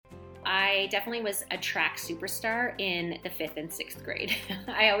I definitely was a track superstar in the 5th and 6th grade.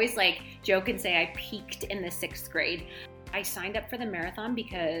 I always joke and say I peaked in the 6th grade. I signed up for the marathon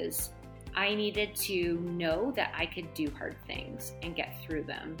because I needed to know that I could do hard things and get through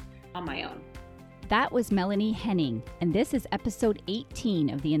them on my own. That was Melanie Henning, and this is episode 18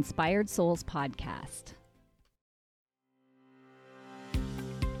 of the Inspired Souls podcast.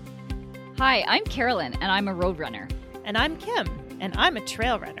 Hi, I'm Carolyn, and I'm a road runner. And I'm Kim, and I'm a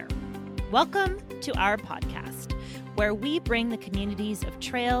trail runner. Welcome to our podcast, where we bring the communities of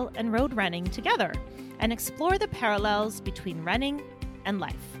trail and road running together and explore the parallels between running and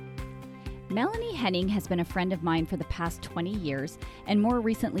life. Melanie Henning has been a friend of mine for the past 20 years, and more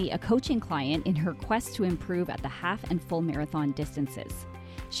recently a coaching client in her quest to improve at the half and full marathon distances.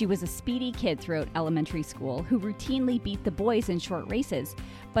 She was a speedy kid throughout elementary school who routinely beat the boys in short races,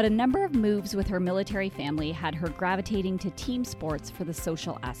 but a number of moves with her military family had her gravitating to team sports for the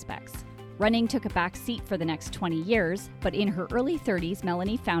social aspects. Running took a back seat for the next 20 years, but in her early 30s,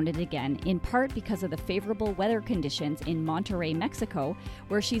 Melanie found it again, in part because of the favorable weather conditions in Monterrey, Mexico,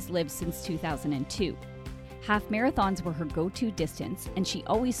 where she's lived since 2002. Half marathons were her go-to distance, and she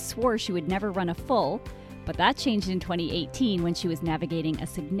always swore she would never run a full, but that changed in 2018 when she was navigating a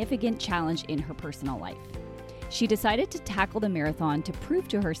significant challenge in her personal life. She decided to tackle the marathon to prove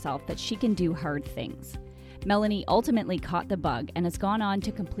to herself that she can do hard things. Melanie ultimately caught the bug and has gone on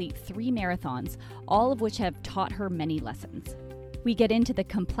to complete 3 marathons, all of which have taught her many lessons. We get into the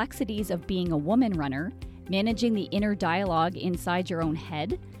complexities of being a woman runner, managing the inner dialogue inside your own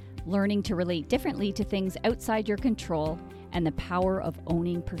head, learning to relate differently to things outside your control, and the power of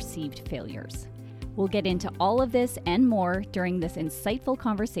owning perceived failures. We'll get into all of this and more during this insightful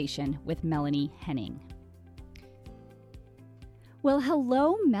conversation with Melanie Henning. Well,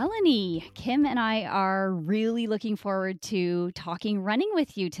 hello, Melanie. Kim and I are really looking forward to talking running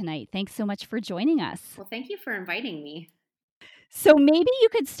with you tonight. Thanks so much for joining us. Well, thank you for inviting me. So maybe you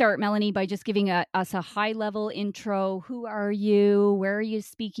could start, Melanie, by just giving us a high-level intro. Who are you? Where are you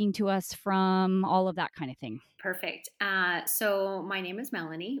speaking to us from? All of that kind of thing. Perfect. So my name is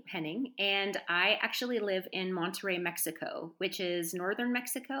Melanie Henning, and I actually live in Monterrey, Mexico, which is northern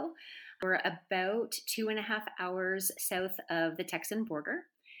Mexico. We're about 2.5 hours south of the Texan border.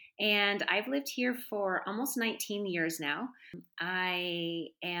 And I've lived here for almost 19 years now. I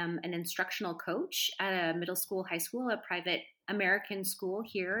am an instructional coach at a middle school, high school, a private American school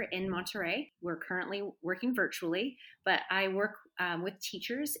here in Monterrey. We're currently working virtually, but I work with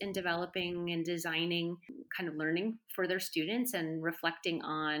teachers in developing and designing kind of learning for their students and reflecting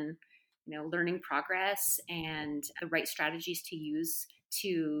on, learning progress and the right strategies to use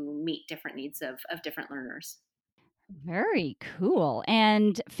to meet different needs of different learners. Very cool.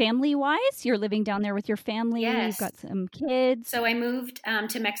 And family-wise, you're living down there with your family. Yes. You've got some kids. So I moved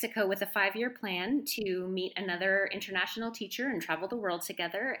to Mexico with a 5-year plan to meet another international teacher and travel the world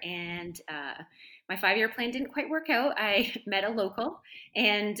together. And my 5-year plan didn't quite work out. I met a local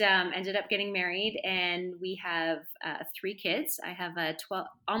and ended up getting married. And we have 3 kids. I have a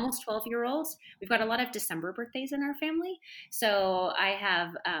almost 12-year-old. We've got a lot of December birthdays in our family. So I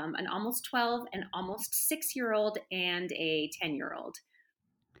have an almost 12, an almost 6-year-old, and a 10-year-old.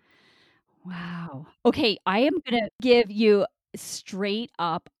 Wow. Okay, I am going to give you straight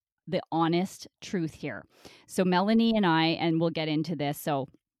up the honest truth here. So Melanie and I, and we'll get into this. So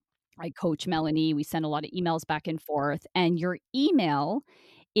I coach Melanie. We send a lot of emails back and forth, and your email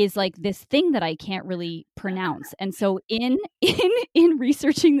is like this thing that I can't really pronounce. And so in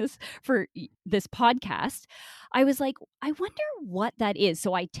researching this for this podcast, I was like, I wonder what that is.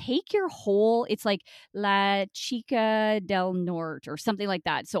 So I take your whole, it's like La Chica del Norte or something like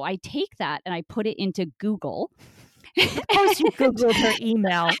that. So I take that and I put it into Google. Of course you Googled her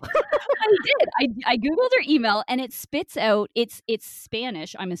email. I did. I Googled her email and it spits out, it's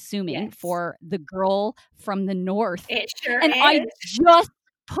Spanish, I'm assuming, Yes. for the girl from the north. It sure and is. I just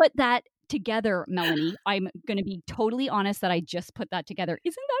put that together, Melanie. I'm going to be totally honest that I just put that together.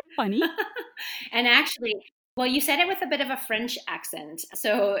 Isn't that funny? And actually, well, you said it with a bit of a French accent.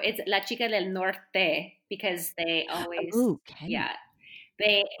 So it's La Chica del Norte because they always, Okay.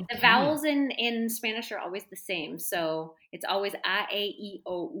 the Okay. vowels in Spanish are always the same. So it's always A, E, I,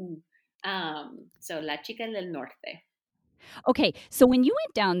 O, U. So La Chica del Norte. Okay, so when you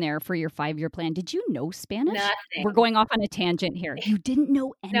went down there for your 5-year plan, did you know Spanish? Nothing. We're going off on a tangent here. You didn't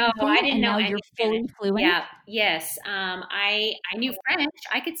know anything? No, I didn't and know now any you're fully fluent? Yeah, yes. I knew French.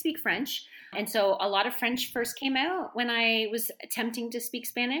 I could speak French. And so a lot of French first came out when I was attempting to speak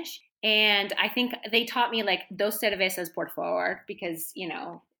Spanish. And I think they taught me like dos cervezas por favor, because,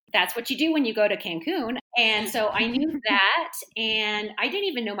 that's what you do when you go to Cancun. And so I knew that, and I didn't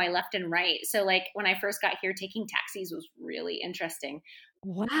even know my left and right. So like when I first got here, taking taxis was really interesting.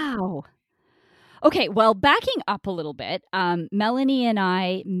 Wow. Okay, well, backing up a little bit, Melanie and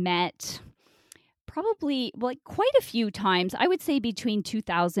I met probably quite a few times. I would say between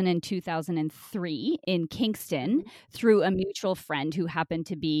 2000 and 2003 in Kingston through a mutual friend who happened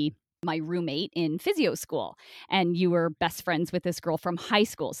to be my roommate in physio school. And you were best friends with this girl from high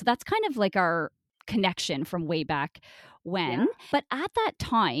school. So that's kind of like our connection from way back when. Yeah. But at that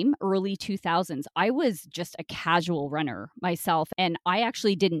time, early 2000s, I was just a casual runner myself. And I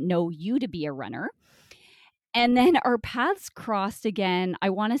actually didn't know you to be a runner. And then our paths crossed again, I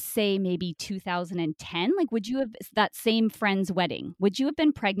want to say maybe 2010. Like, would you have, that same friend's wedding, would you have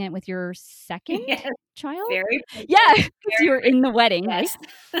been pregnant with your second child? Very pregnant. Yeah, because you were in the wedding, yes.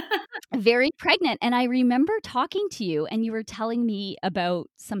 Right? Very pregnant. And I remember talking to you and you were telling me about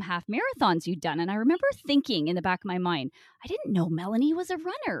some half marathons you'd done. And I remember thinking in the back of my mind, I didn't know Melanie was a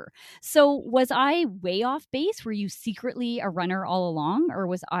runner. So was I way off base? Were you secretly a runner all along, or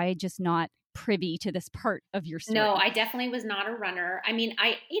was I just not privy to this part of your story? No, I definitely was not a runner. I mean,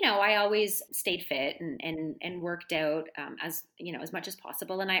 I always stayed fit and worked out as much as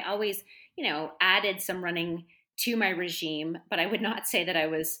possible. And I always, added some running to my regime, but I would not say that I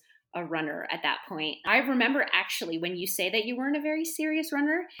was a runner at that point. I remember actually when you say that you weren't a very serious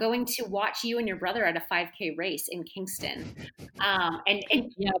runner, going to watch you and your brother at a 5K race in Kingston. And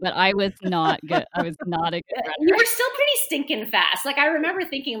yeah, but I was not good. I was not a good runner. You were still pretty stinking fast. Like I remember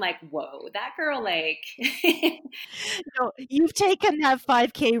thinking like, whoa, that girl like. No, you've taken that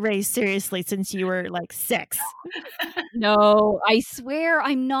 5K race seriously since you were like 6. No, I swear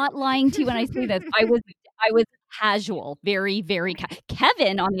I'm not lying to you when I say this. I was casual, very, very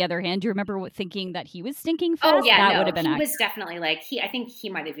Kevin, on the other hand, do you remember thinking that he was stinking fast? Oh, yeah, that would have been he was definitely like, I think he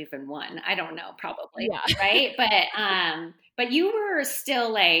might have even won. I don't know, probably. Yeah. Right. But you were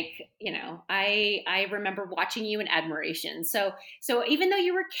still like, I remember watching you in admiration. So even though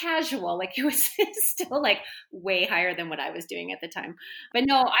you were casual, like it was still like way higher than what I was doing at the time. But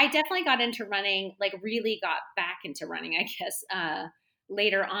no, I definitely got into running, like really got back into running, I guess,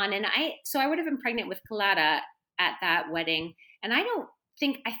 later on. And I would have been pregnant with Kalada at that wedding. And I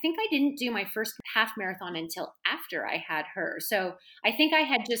think I didn't do my first half marathon until after I had her. So I think I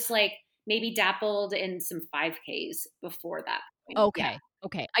had just like maybe dabbled in some 5Ks before that point. Okay. Yeah.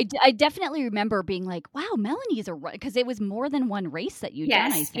 Okay. I definitely remember being like, wow, Melanie is a run, because it was more than one race that you'd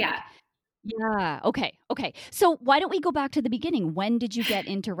done, I think. Yeah. Yeah. Okay. So why don't we go back to the beginning? When did you get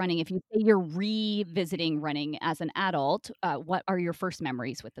into running? If you say you're revisiting running as an adult, what are your first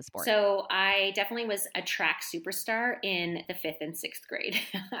memories with the sport? So I definitely was a track superstar in the 5th and 6th grade.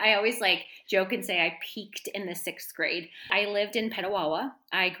 I always like joke and say I peaked in the 6th grade. I lived in Petawawa.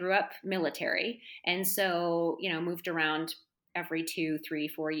 I grew up military. And so, moved around every 2, 3,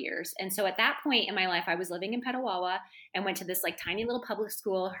 4 years. And so at that point in my life, I was living in Petawawa and went to this like tiny little public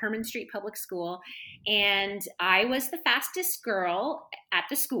school, Herman Street Public School. And I was the fastest girl at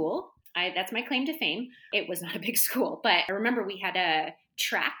the school. That's my claim to fame. It was not a big school, but I remember we had a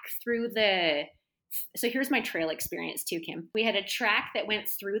track through so here's my trail experience too, Kim. We had a track that went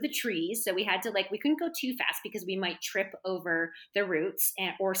through the trees. So we had to we couldn't go too fast because we might trip over the roots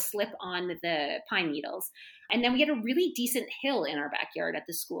or slip on the pine needles. And then we had a really decent hill in our backyard at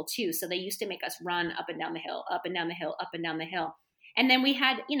the school too. So they used to make us run up and down the hill, up and down the hill, up and down the hill. And then we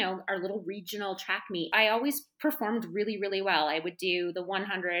had, our little regional track meet. I always performed really, really well. I would do the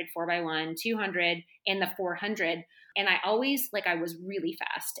 100, 4x1, 200, and the 400. And I always, I was really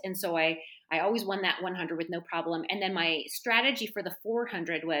fast. And so I always won that 100 with no problem. And then my strategy for the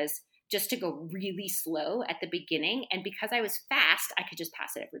 400 was just to go really slow at the beginning. And because I was fast, I could just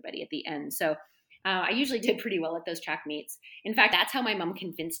pass it everybody at the end. So I usually did pretty well at those track meets. In fact, that's how my mom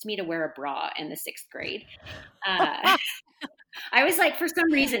convinced me to wear a bra in the 6th grade. I was for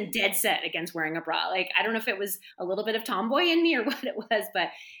some reason, dead set against wearing a bra. I don't know if it was a little bit of tomboy in me or what it was, but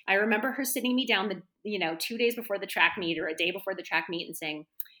I remember her sitting me down 2 days before the track meet or a day before the track meet and saying,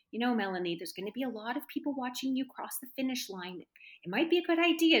 Melanie, there's going to be a lot of people watching you cross the finish line. It might be a good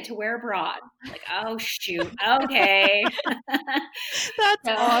idea to wear a bra. I'm like, oh, shoot. Okay. That's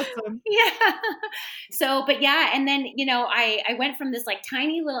awesome. Yeah. So, but yeah. And then, I went from this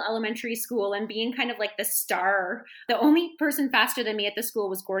tiny little elementary school and being kind of the star. The only person faster than me at the school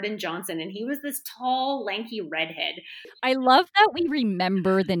was Gordon Johnson. And he was this tall, lanky redhead. I love that we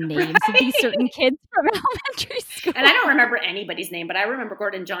remember the names of these certain kids from elementary school. And I don't remember anybody's name, but I remember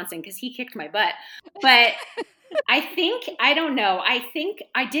Gordon Johnson because he kicked my butt. But I don't know. I think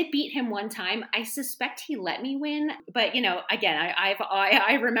I did beat him one time. I suspect he let me win. But, again,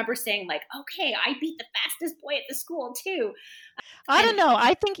 I remember saying like, okay, I beat the fastest boy at the school too. I don't know.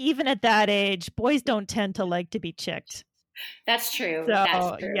 I think even at that age, boys don't tend to like to be chicked. That's true. So,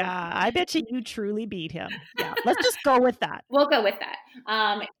 That's true. yeah, I bet you truly beat him. Yeah, let's just go with that. We'll go with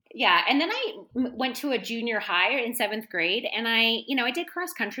that. Yeah. And then I went to a junior high in 7th grade, and I did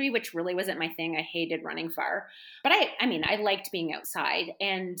cross country, which really wasn't my thing. I hated running far, but I liked being outside.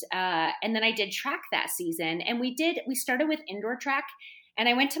 And then I did track that season, and we started with indoor track, and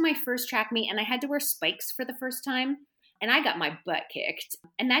I went to my first track meet, and I had to wear spikes for the first time. And I got my butt kicked,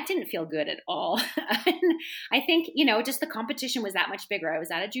 and that didn't feel good at all. I think, just the competition was that much bigger. I was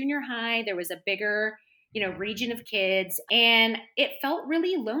at a junior high. There was a bigger, region of kids, and it felt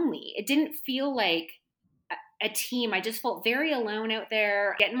really lonely. It didn't feel like a team. I just felt very alone out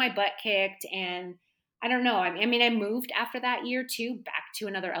there, getting my butt kicked. And I don't know. I moved after that year too, back to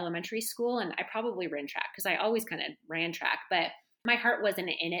another elementary school, and I probably ran track because I always kind of ran track, but my heart wasn't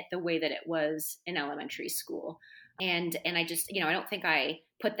in it the way that it was in elementary school. And I just, I don't think I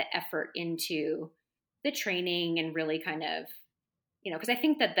put the effort into the training and really kind of, because I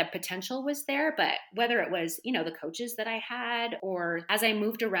think that the potential was there, but whether it was, the coaches that I had, or as I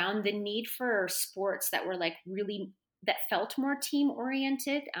moved around, the need for sports that were like really, that felt more team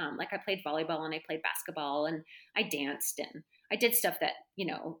oriented. Like I played volleyball and I played basketball and I danced and I did stuff that,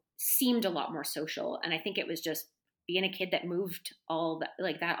 seemed a lot more social. And I think it was just being a kid that moved all that,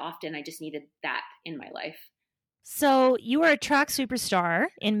 like that often. I just needed that in my life. So you were a track superstar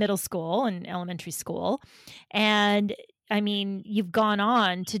in middle school and elementary school. And you've gone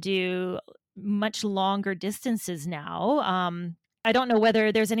on to do much longer distances now. I don't know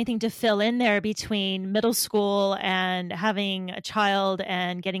whether there's anything to fill in there between middle school and having a child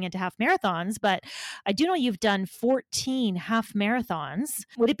and getting into half marathons, but I do know you've done 14 half marathons.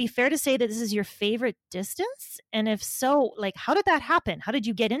 Would it be fair to say that this is your favorite distance? And if so, like, how did that happen? How did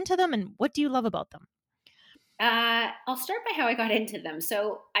you get into them, and what do you love about them? I'll start by how I got into them.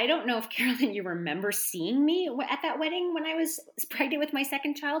 So I don't know if, Carolyn, you remember seeing me at that wedding when I was pregnant with my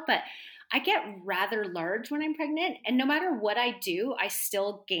second child, but I get rather large when I'm pregnant. And no matter what I do, I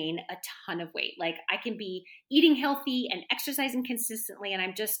still gain a ton of weight. Like I can be eating healthy and exercising consistently. And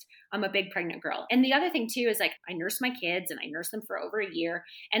I'm a big pregnant girl. And the other thing too is like I nurse my kids and I nurse them for over a year.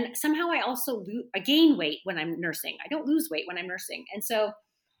 And somehow I also gain weight when I'm nursing. I don't lose weight when I'm nursing. And so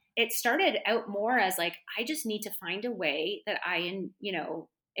it started out more as like, I just need to find a way that I,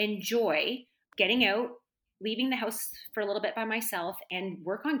 enjoy getting out, leaving the house for a little bit by myself and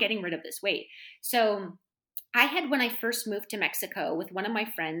work on getting rid of this weight. So when I first moved to Mexico with one of my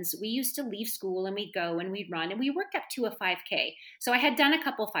friends, we used to leave school and we'd go and we'd run and we worked up to a 5K. So I had done a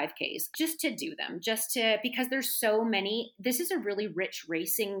couple 5Ks just to do them, because there's so many. This is a really rich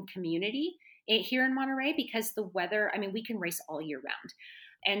racing community here in Monterey because the weather, we can race all year round.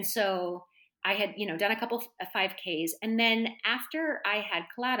 And so I had, done a couple of 5Ks. And then after I had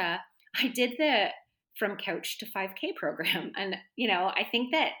Clara, I did the From Couch to 5K program. And, I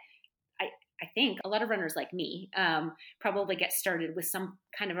think that I think a lot of runners like me probably get started with some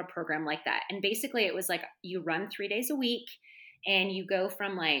kind of a program like that. And basically it was like you run 3 days a week and you go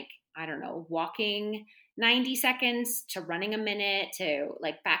from like, I don't know, walking 90 seconds to running a minute to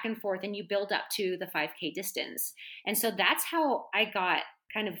like back and forth, and you build up to the 5K distance. And so that's how I got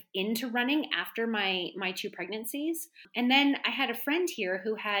kind of into running after my 2 pregnancies. And then I had a friend here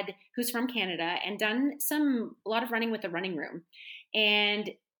who's from Canada and done a lot of running with the Running Room. And,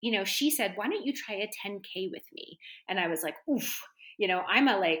 she said, why don't you try a 10K with me? And I was like, oof, I'm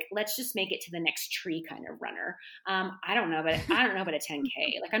let's just make it to the next tree kind of runner. I don't know about a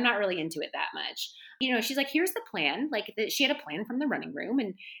 10K. Like, I'm not really into it that much. She's like, here's the plan. Like she had a plan from the Running Room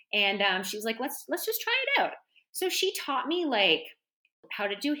and she was like, let's just try it out. So she taught me like how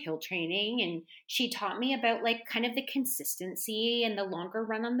to do hill training. And she taught me about like kind of the consistency and the longer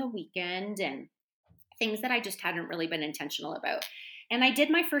run on the weekend and things that I just hadn't really been intentional about. And I did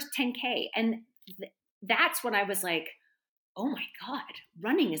my first 10K. And that's when I was like, oh my God,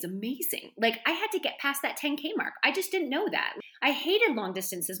 running is amazing. Like I had to get past that 10K mark. I just didn't know that. I hated long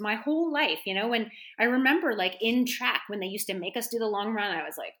distances my whole life, and I remember like in track when they used to make us do the long run, I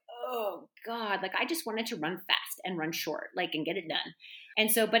was like, oh God, like I just wanted to run fast and run short, like, and get it done. And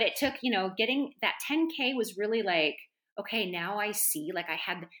so, but it took, getting that 10K was really like, okay, now I see, like I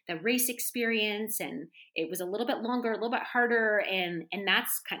had the race experience and it was a little bit longer, a little bit harder. And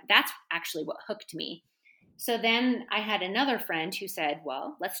that's actually what hooked me. So then I had another friend who said,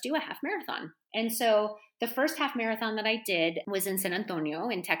 well, let's do a half marathon. And so the first half marathon that I did was in San Antonio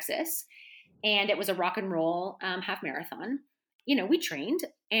in Texas. and it was a rock and roll half marathon. We trained,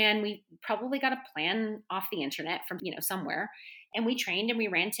 and we probably got a plan off the internet from, somewhere, and we trained and we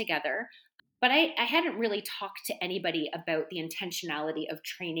ran together. But I hadn't really talked to anybody about the intentionality of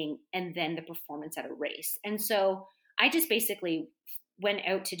training and then the performance at a race. And so I just basically went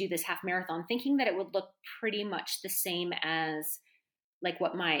out to do this half marathon thinking that it would look pretty much the same as like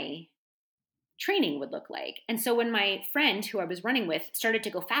what my training would look like. And so when my friend who I was running with started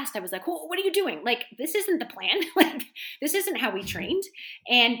to go fast, I was like, "Well, what are you doing? Like, this isn't the plan. Like, this isn't how we trained."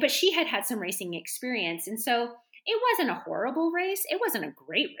 But she had some racing experience. And so it wasn't a horrible race. It wasn't a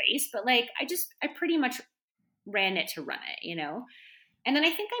great race, but like, I pretty much ran it to run it, And then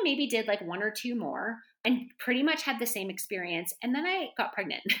I think I maybe did like one or two more and pretty much had the same experience. And then I got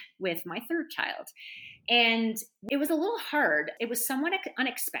pregnant with my third child. And it was a little hard. It was somewhat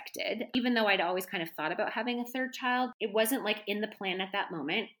unexpected, even though I'd always kind of thought about having a third child. It wasn't like in the plan at that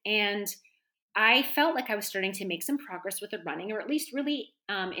moment. And I felt like I was starting to make some progress with the running, or at least really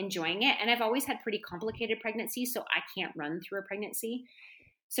enjoying it. And I've always had pretty complicated pregnancies, so I can't run through a pregnancy.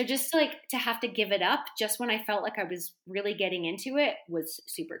 So just like to have to give it up just when I felt like I was really getting into it was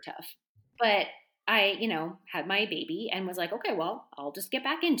super tough. But I, had my baby and was like, okay, well, I'll just get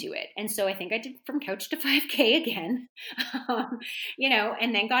back into it. And so I think I did from couch to 5K again,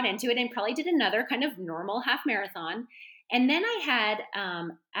 and then got into it and probably did another kind of normal half marathon. And then I had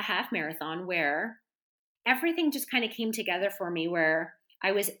a half marathon where everything just kind of came together for me, where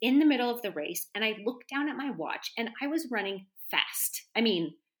I was in the middle of the race and I looked down at my watch and I was running fast. I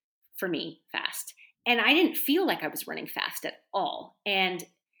mean, for me, fast. And I didn't feel like I was running fast at all. And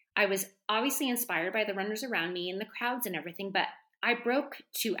I was obviously inspired by the runners around me and the crowds and everything, but I broke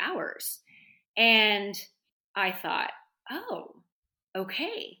 2 hours. And I thought, oh,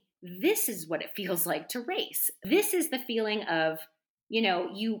 okay, this is what it feels like to race. This is the feeling of,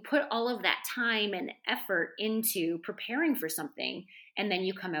 you put all of that time and effort into preparing for something, and then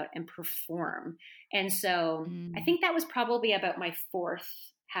you come out and perform. And so I think that was probably about my fourth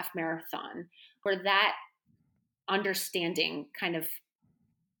half marathon where that understanding kind of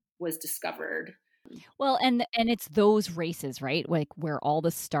was discovered. Well, and it's those races, right? Like where all the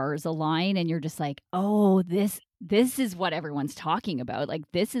stars align and you're just like, oh, this is what everyone's talking about. Like,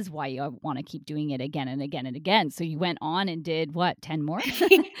 this is why you want to keep doing it again and again and again. So you went on and did what, 10 more?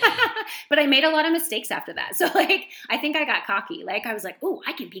 But I made a lot of mistakes after that. So like, I think I got cocky. Like I was like, oh,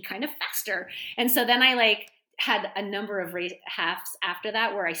 I can be kind of faster. And so then I had a number of halves after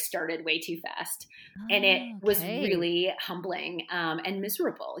that where I started way too fast. And it was really humbling and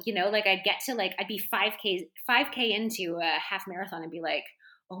miserable. Like I'd get to I'd be 5K into a half marathon and be like,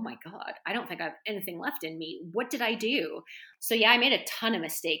 oh my God, I don't think I have anything left in me. What did I do? So yeah, I made a ton of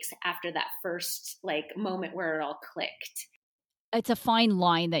mistakes after that first moment where it all clicked. It's a fine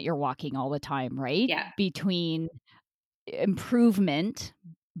line that you're walking all the time, right? Yeah. Between improvement,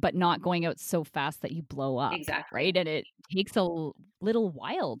 but not going out so fast that you blow up. Exactly. Right. And it takes a little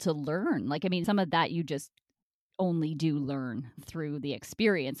while to learn. Some of that you just only do learn through the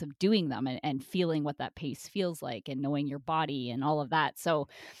experience of doing them and feeling what that pace feels like and knowing your body and all of that. So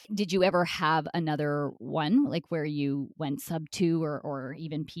did you ever have another one where you went sub 2 or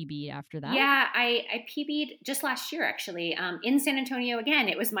even PB'd after that? Yeah, I PB'd just last year, actually, in San Antonio again.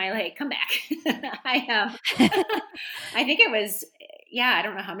 It was my comeback. I think it was, I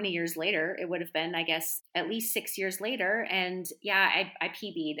don't know how many years later it would have been, I guess at least 6 years later. And yeah, I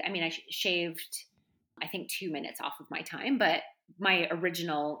PB'd. I mean, I shaved, I think 2 minutes off of my time, but my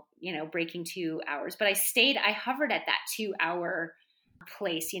original, breaking 2 hours, but I hovered at that 2 hour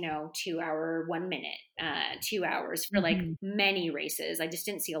place, 2 hour, 1 minute, 2 hours for many races. I just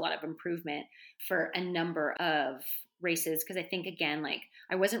didn't see a lot of improvement for a number of races. Cause I think again,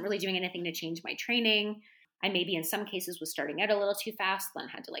 I wasn't really doing anything to change my training. I maybe in some cases was starting out a little too fast, then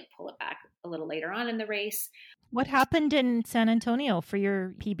had to pull it back a little later on in the race. What happened in San Antonio for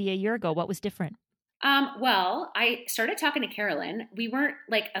your PB a year ago? What was different? Well, I started talking to Carolyn. We weren't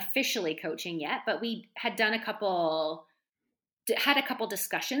officially coaching yet, but we had had a couple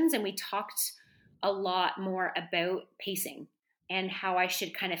discussions, and we talked a lot more about pacing and how I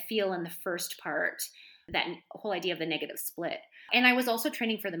should kind of feel in the first part, that whole idea of the negative split. And I was also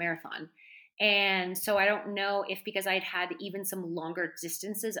training for the marathon. And so I don't know if because I'd had even some longer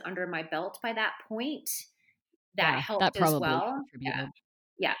distances under my belt by that point, that helped that as well.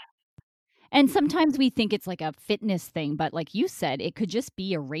 Yeah. And sometimes we think it's a fitness thing, but like you said, it could just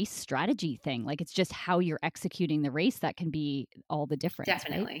be a race strategy thing. It's just how you're executing the race that can be all the difference.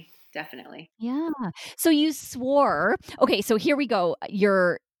 Definitely. Right? Definitely. Yeah. So you swore, okay, so here we go.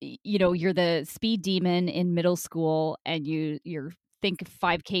 You're the speed demon in middle school and you're think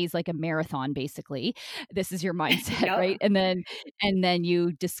 5K is like a marathon, basically. This is your mindset, Yep. right? And then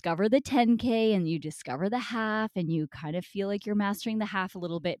you discover the 10K and you discover the half and you kind of feel like you're mastering the half a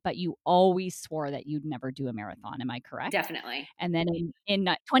little bit, but you always swore that you'd never do a marathon. Am I correct? Definitely. And then in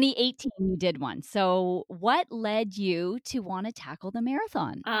 2018, you did one. So what led you to want to tackle the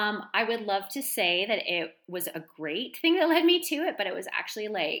marathon? I would love to say that it was a great thing that led me to it, but it was actually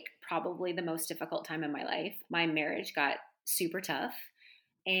like probably the most difficult time in my life. My marriage got super tough,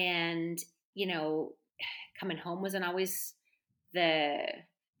 and coming home wasn't always the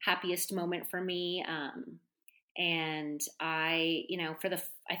happiest moment for me. And I,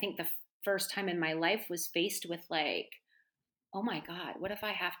 I think the first time in my life was faced with like, oh my God, what if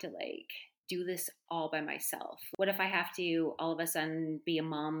I have to like do this all by myself? What if I have to all of a sudden be a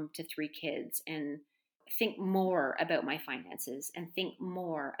mom to 3 kids and think more about my finances and think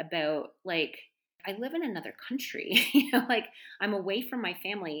more about like, I live in another country, like I'm away from my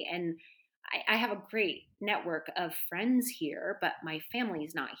family, and I have a great network of friends here, but my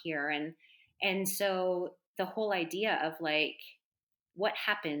family's not here. And so the whole idea of like, what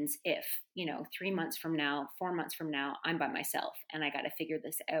happens if, 3 months from now, 4 months from now, I'm by myself and I got to figure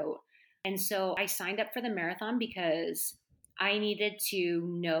this out. And so I signed up for the marathon because I needed to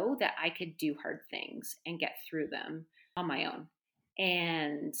know that I could do hard things and get through them on my own.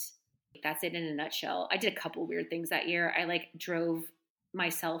 And that's it in a nutshell. I did a couple weird things that year. I like drove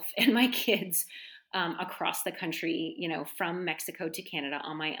myself and my kids across the country, from Mexico to Canada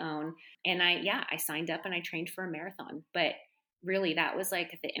on my own. And I signed up and I trained for a marathon. But really, that was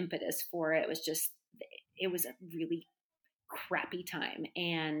like the impetus for it. It was a really crappy time.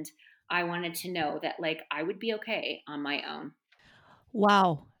 And I wanted to know that like I would be okay on my own.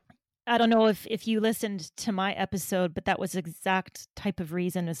 Wow. I don't know if you listened to my episode, but that was the exact type of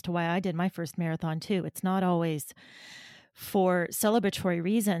reason as to why I did my first marathon too. It's not always for celebratory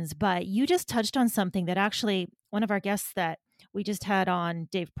reasons, but you just touched on something that actually one of our guests that we just had on,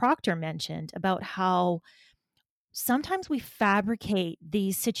 Dave Proctor, mentioned about how sometimes we fabricate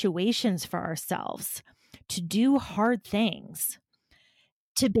these situations for ourselves to do hard things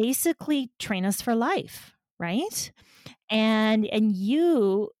to basically train us for life, right? And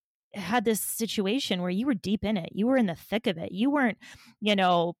you had this situation where you were deep in it. You were in the thick of it. You weren't,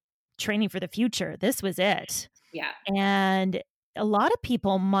 training for the future. This was it. Yeah. And a lot of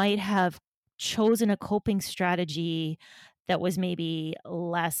people might have chosen a coping strategy that was maybe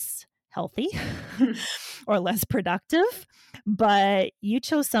less healthy or less productive, but you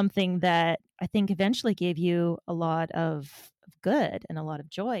chose something that I think eventually gave you a lot of good and a lot of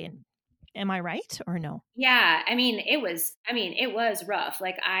joy. And am I right or no? Yeah. It was rough.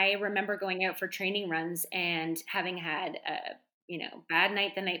 Like I remember going out for training runs and having had a, bad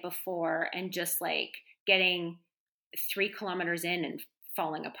night the night before and just like getting 3 kilometers in and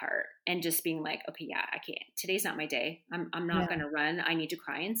falling apart and just being like, okay, yeah, I can't, today's not my day. I'm not going to run. I need to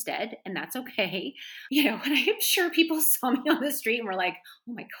cry instead. And that's okay. And I am sure people saw me on the street and were like,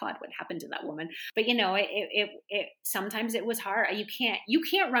 oh my God, what happened to that woman? But it sometimes it was hard. You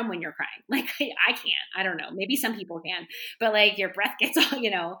can't run when you're crying. Like I can't, I don't know. Maybe some people can, but like your breath gets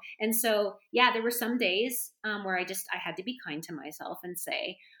all, And so, yeah, there were some days where I had to be kind to myself and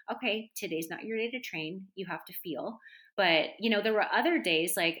say, okay, today's not your day to train. You have to feel. But, there were other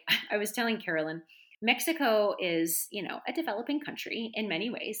days, like I was telling Carolyn, Mexico is, a developing country in many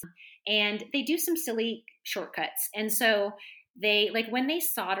ways, and they do some silly shortcuts. And so they, like when they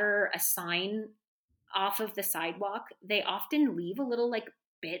solder a sign off of the sidewalk, they often leave a little like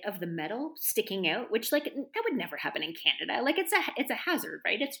bit of the metal sticking out, which like that would never happen in Canada. Like it's a hazard,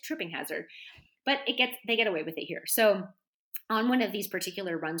 right? It's a tripping hazard, but they get away with it here. So on one of these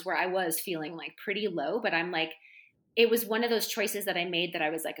particular runs where I was feeling like pretty low, but I'm like, it was one of those choices that I made that I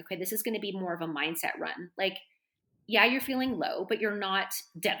was like, okay, this is going to be more of a mindset run. Like, yeah, you're feeling low, but you're not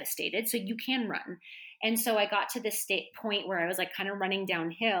devastated. So you can run. And so I got to this point where I was like kind of running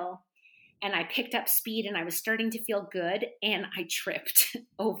downhill and I picked up speed and I was starting to feel good. And I tripped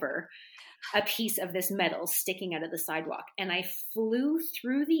over a piece of this metal sticking out of the sidewalk. And I flew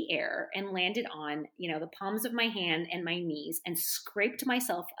through the air and landed on, the palms of my hand and my knees and scraped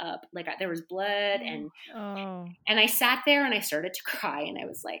myself up. Like there was blood and I sat there and I started to cry and I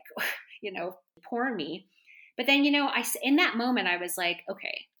was like, poor me. But then, in that moment, I was like,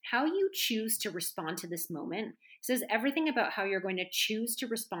 okay, how you choose to respond to this moment says everything about how you're going to choose to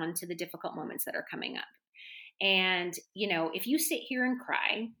respond to the difficult moments that are coming up. And, if you sit here and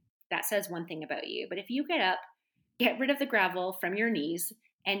cry, that says one thing about you. But if you get up, get rid of the gravel from your knees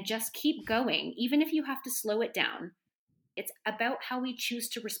and just keep going, even if you have to slow it down, it's about how we choose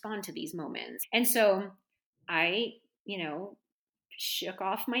to respond to these moments. And so I, shook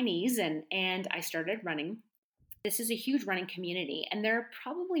off my knees and I started running. This is a huge running community, and there are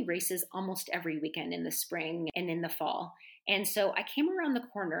probably races almost every weekend in the spring and in the fall. And so I came around the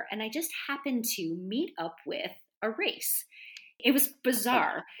corner and I just happened to meet up with a race. It was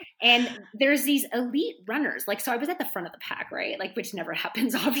bizarre. And there's these elite runners. Like, so I was at the front of the pack, right? Like, which never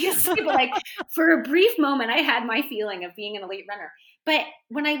happens, obviously. But like, for a brief moment, I had my feeling of being an elite runner. But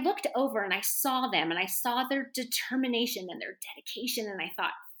when I looked over and I saw them and I saw their determination and their dedication, and I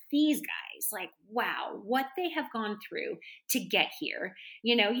thought, these guys, like, wow, what they have gone through to get here.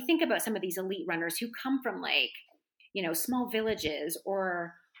 You know, you think about some of these elite runners who come from like, you know, small villages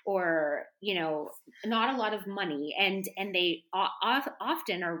or, you know, not a lot of money. And they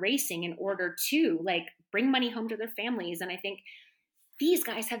often are racing in order to like bring money home to their families. And I think these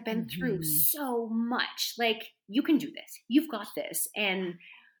guys have been through so much. Like, you can do this. You've got this. And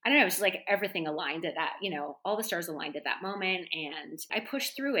I don't know, it's like everything aligned at that, you know, all the stars aligned at that moment, and I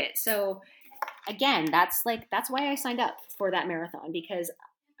pushed through it. So again, that's why I signed up for that marathon, because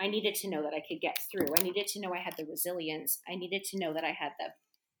I needed to know that I could get through. I needed to know I had the resilience. I needed to know that I had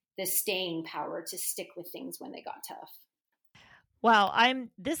the staying power to stick with things when they got tough. Wow, I'm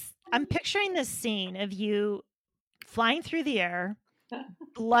picturing this scene of you flying through the air,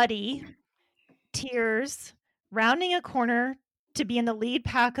 bloody, tears, rounding a corner to be in the lead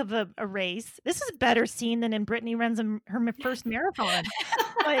pack of a race. This is a better scene than in Brittany runs her first marathon.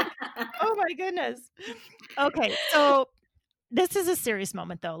 Like, oh my goodness. Okay, so this is a serious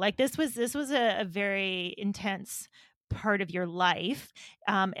moment though. Like, this was a very intense part of your life.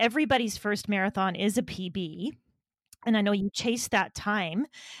 Everybody's first marathon is a PB. And I know you chased that time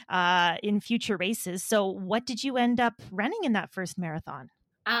in future races. So what did you end up running in that first marathon?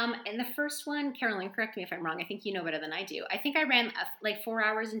 And the first one, Carolyn, correct me if I'm wrong. I think you know better than I do. I think I ran like 4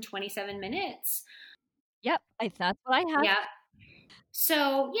 hours and 27 minutes. Yep. That's what I have. Yeah.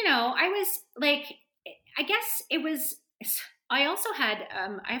 So, you know, I was like, I guess it was, I also had,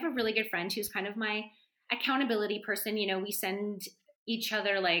 I have a really good friend who's kind of my accountability person. You know, we send each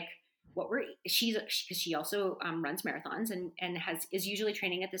other like she also runs marathons and is usually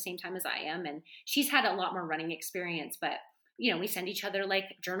training at the same time as I am. And she's had a lot more running experience, but you know, we send each other like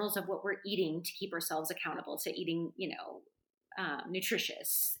journals of what we're eating to keep ourselves accountable to eating, you know,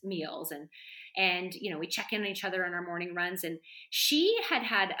 nutritious meals. And, you know, we check in on each other on our morning runs. And she had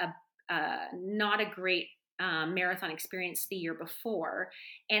not a great marathon experience the year before.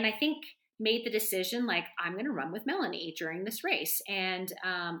 And I think made the decision, like, I'm going to run with Melanie during this race. And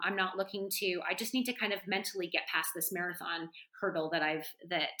I'm not looking to, I just need to kind of mentally get past this marathon hurdle that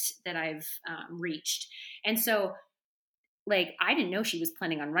I've reached. And so, like, I didn't know she was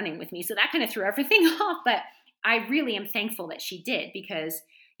planning on running with me. So that kind of threw everything off. But I really am thankful that she did, because,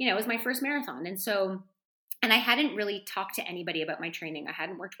 you know, it was my first marathon. And so, and I hadn't really talked to anybody about my training. I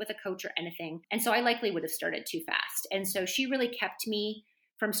hadn't worked with a coach or anything. And so I likely would have started too fast. And so she really kept me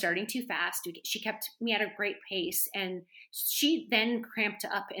from starting too fast. She kept me at a great pace. And she then cramped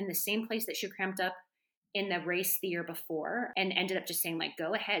up in the same place that she cramped up in the race the year before, and ended up just saying, like,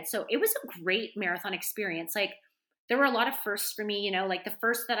 go ahead. So it was a great marathon experience. Like, there were a lot of firsts for me, you know, like the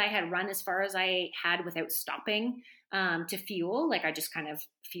first that I had run as far as I had without stopping to fuel. Like, I just kind of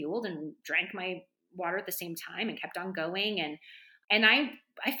fueled and drank my water at the same time and kept on going. And I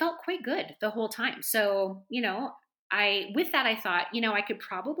felt quite good the whole time. So, you know, with that, I thought, you know, I could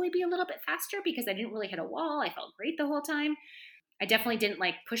probably be a little bit faster because I didn't really hit a wall. I felt great the whole time. I definitely didn't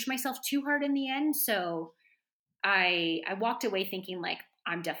like push myself too hard in the end. So I walked away thinking, like,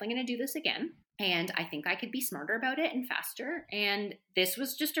 I'm definitely going to do this again. And I think I could be smarter about it and faster. And this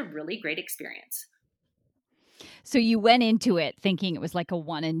was just a really great experience. So you went into it thinking it was like a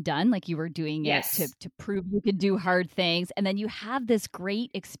one and done, like you were doing yes. it to prove you could do hard things. And then you have this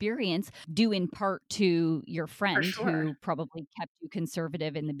great experience due in part to your friend who probably kept you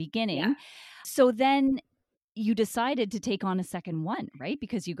conservative in the beginning. Yeah. So then you decided to take on a second one, right?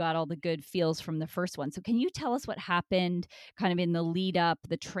 Because you got all the good feels from the first one. So can you tell us what happened kind of in the lead up,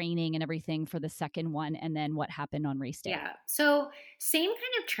 the training and everything for the second one, and then what happened on race day? Yeah. So same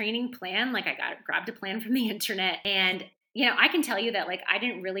kind of training plan. Like, I grabbed a plan from the internet, and, you know, I can tell you that, like, I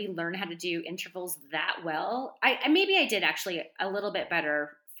didn't really learn how to do intervals that well. Maybe I did actually a little bit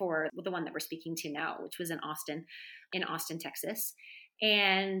better for the one that we're speaking to now, which was in Austin, Texas,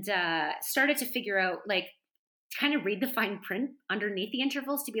 and started to figure out, like, kind of read the fine print underneath the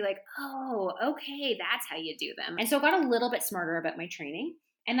intervals to be like, oh, okay, that's how you do them. And so I got a little bit smarter about my training.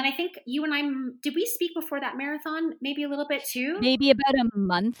 And then I think you and did we speak before that marathon? Maybe a little bit too? Maybe about a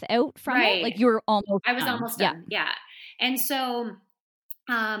month out from it. Like, you were almost I was almost done. Yeah. And so,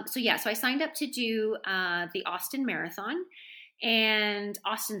 so I signed up to do the Austin Marathon. And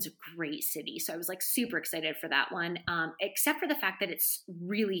Austin's a great city. So I was like super excited for that one, except for the fact that it's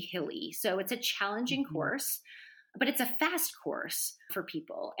really hilly. So it's a challenging course, but it's a fast course for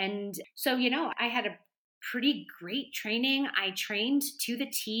people. And so, I had a pretty great training. I trained to the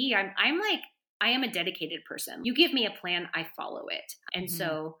T. I am a dedicated person. You give me a plan, I follow it. And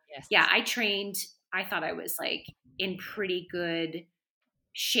so, I trained. I thought I was like in pretty good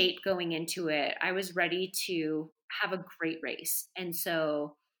shape going into it. I was ready to have a great race. And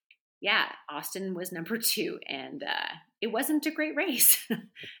so, Austin was number 2, and it wasn't a great race.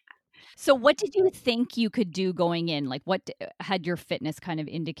 So what did you think you could do going in? Like, what had your fitness kind of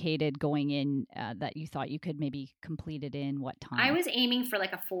indicated going in that you thought you could maybe complete it in what time? I was aiming for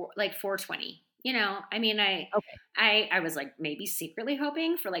like 4:20. I was like maybe secretly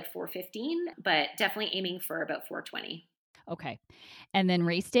hoping for like 4:15, but definitely aiming for about 4:20. Okay. And then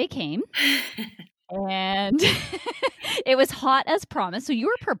race day came. And it was hot as promised. So you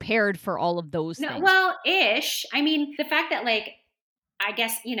were prepared for all of those things. Well, ish. I mean, the fact that I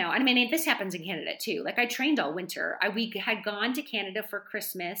guess, this happens in Canada too. Like I trained all winter. We had gone to Canada for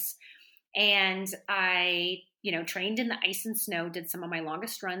Christmas, and I, trained in the ice and snow, did some of my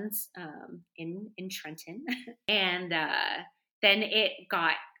longest runs in Trenton. And then it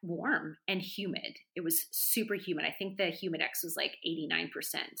got warm and humid. It was super humid. I think the humidex was like 89%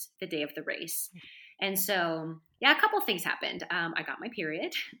 the day of the race. And so, a couple of things happened. I got my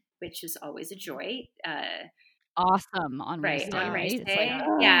period, which is always a joy. Awesome on race day. On race day.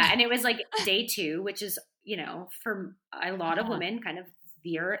 And it was like day 2, which is, for a lot of women, kind of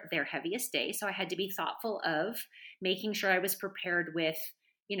their heaviest day. So I had to be thoughtful of making sure I was prepared with,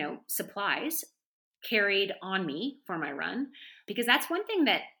 supplies carried on me for my run, because that's one thing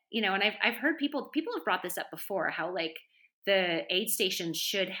that, and I've heard people have brought this up before, how like the aid stations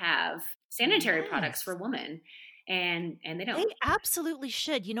should have sanitary products for women, and they don't. They absolutely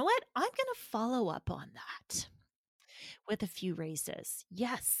should. You know what? I'm going to follow up on that with a few races.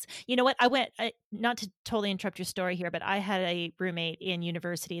 Yes. You know what? Not to totally interrupt your story here, but I had a roommate in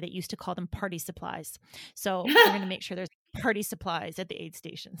university that used to call them party supplies. So we're going to make sure there's party supplies at the aid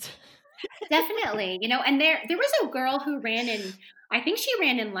stations. Definitely. And there was a girl who I think she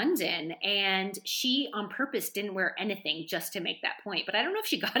ran in London, and she on purpose didn't wear anything just to make that point. But I don't know if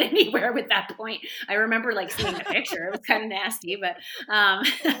she got anywhere with that point. I remember like seeing the picture. It was kind of nasty, but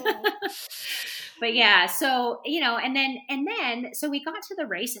but yeah, so, and then, so we got to the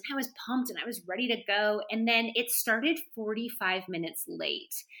race, and I was pumped and I was ready to go. And then it started 45 minutes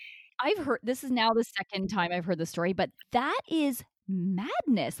late. I've heard, this is now the second time I've heard the story, but that is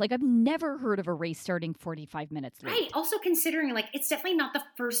madness. Like I've never heard of a race starting 45 minutes late. Right. Also considering like, it's definitely not the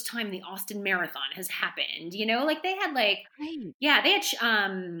first time the Austin Marathon has happened, like they had they had,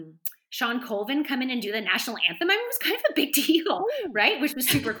 Sean Colvin come in and do the national anthem. I mean, it was kind of a big deal, right? Which was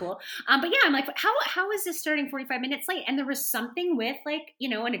super cool. But yeah, I'm like, how is this starting 45 minutes late? And there was something with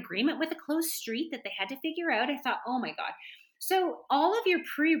an agreement with a closed street that they had to figure out. I thought, oh my God. So all of your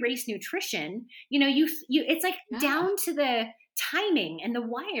pre-race nutrition, you it's like down to the timing and the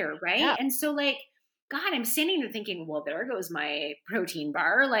wire, right? Yeah. And so God, I'm standing there thinking, well, there goes my protein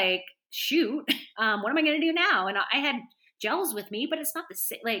bar. Like, shoot, what am I going to do now? And I had gels with me, but it's not the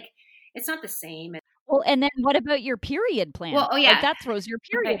same. It's not the same. Well, and then what about your period plan? Well, that throws your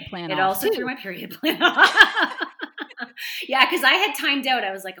period plan off. It also threw my period plan off. Yeah, because I had timed out.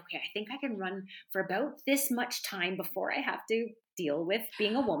 I was like, okay, I think I can run for about this much time before I have to deal with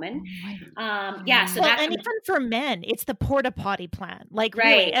being a woman. So and even for men, it's the porta potty plan. Like,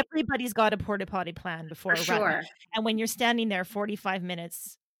 right. Really, everybody's got a porta potty plan before a run. And when you're standing there 45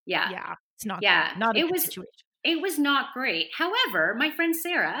 minutes, it's not good. Not a good situation. It was not great. However, my friend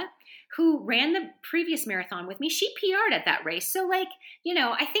Sarah, who ran the previous marathon with me, she PR'd at that race. So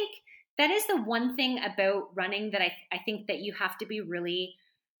I think that is the one thing about running that I think that you have to be really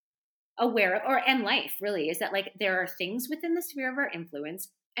aware of, and life really, is that there are things within the sphere of our influence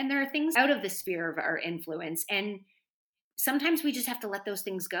and there are things out of the sphere of our influence. And sometimes we just have to let those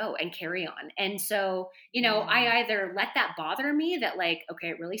things go and carry on. And so, I either let that bother me that okay,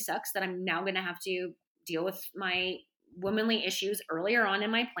 it really sucks that I'm now going to have to deal with my womanly issues earlier on in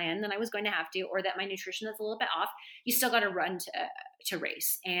my plan than I was going to have to, or that my nutrition is a little bit off. You still got to run to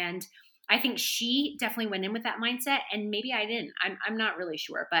race. And I think she definitely went in with that mindset, and maybe I didn't. I'm not really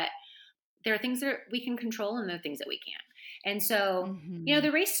sure, but there are things that we can control and there are things that we can't. And so,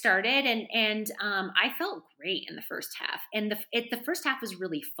 the race started, and I felt great in the first half. And the first half was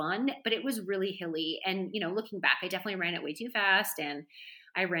really fun, but it was really hilly. And looking back, I definitely ran it way too fast, and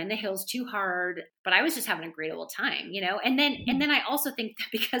I ran the hills too hard, but I was just having a great old time, And then I also think that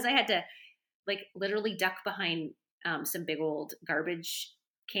because I had to literally duck behind some big old garbage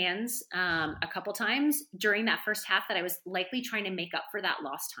cans a couple times during that first half that I was likely trying to make up for that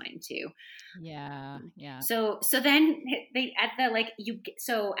lost time too. Yeah. Yeah. So then they at the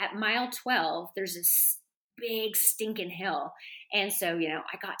so at mile 12 there's this big stinking hill, and so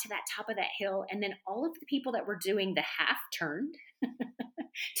I got to that top of that hill, and then all of the people that were doing the half turned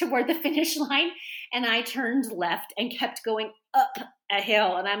toward the finish line, and I turned left and kept going up a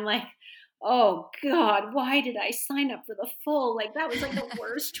hill, and I'm like, oh God, why did I sign up for the full? Like that was like the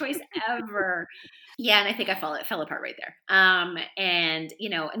worst choice ever. Yeah. And I think I fell apart right there. And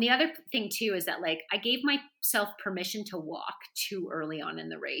the other thing too, is that like, I gave myself permission to walk too early on in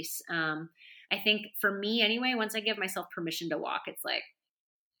the race. I think for me anyway, once I give myself permission to walk, it's like,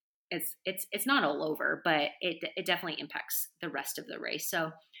 it's not all over, but it definitely impacts the rest of the race.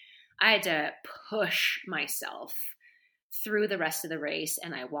 So I had to push myself through the rest of the race,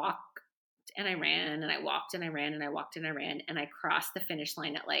 and I walked and I ran and I walked and I ran and I walked and I ran, and I crossed the finish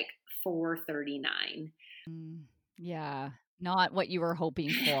line at like 4:39. Yeah. Not what you were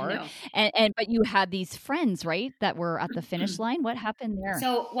hoping for. No. But you had these friends, right, that were at the finish line. What happened there?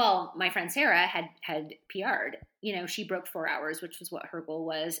 So, well, my friend Sarah had PR'd. She broke 4 hours, which was what her goal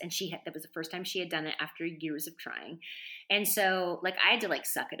was, and that was the first time she had done it after years of trying. And so, like, I had to like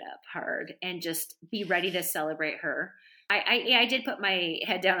suck it up hard and just be ready to celebrate her. I did put my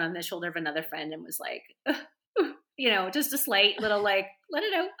head down on the shoulder of another friend and was like, just a slight little like, let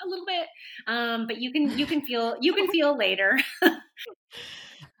it out a little bit. But you can feel later.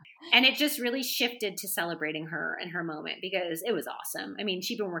 And it just really shifted to celebrating her and her moment, because it was awesome. I mean,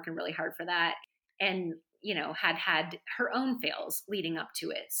 she'd been working really hard for that, and had her own fails leading up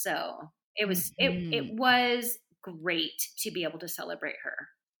to it. So it was it was great to be able to celebrate her.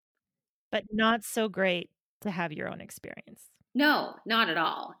 But not so great to have your own experience. No, not at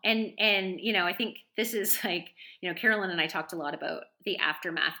all. And I think this is like, Carolyn and I talked a lot about the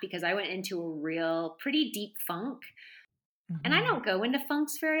aftermath, because I went into a real pretty deep funk. Mm-hmm. And I don't go into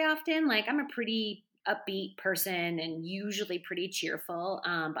funks very often. Like, I'm a pretty upbeat person and usually pretty cheerful.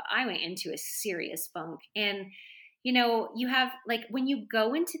 But I went into a serious funk. And, you have like, when you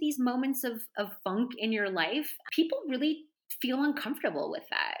go into these moments of funk in your life, people really feel uncomfortable with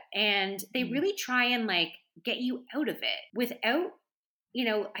that. And they really try and like get you out of it without,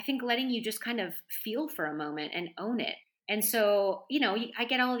 I think letting you just kind of feel for a moment and own it. And so, I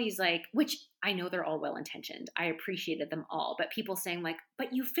get all of these like, which I know they're all well-intentioned. I appreciated them all, but people saying like,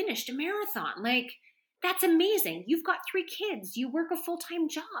 but you finished a marathon. Like, that's amazing. You've got 3 kids. You work a full-time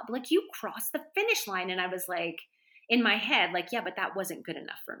job. Like, you crossed the finish line. And I was like, in my head, like, yeah, but that wasn't good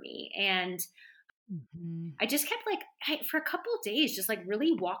enough for me. And I just kept like, for a couple of days, just like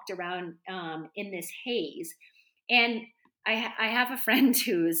really walked around in this haze. And I have a friend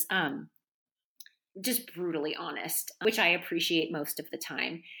who's just brutally honest, which I appreciate most of the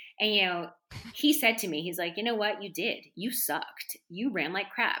time. And, he said to me, he's like, you know what? You did. You sucked. You ran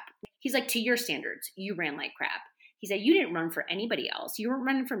like crap. He's like, to your standards, you ran like crap. He said, you didn't run for anybody else. You weren't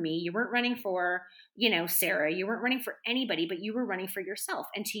running for me. You weren't running for, Sarah. You weren't running for anybody, but you were running for yourself.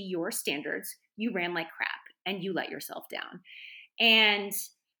 And to your standards, you ran like crap and you let yourself down. And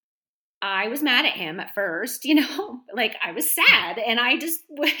I was mad at him at first, like I was sad, and I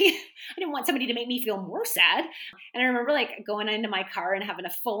didn't want somebody to make me feel more sad. And I remember like going into my car and having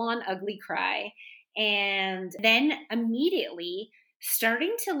a full on ugly cry. And then immediately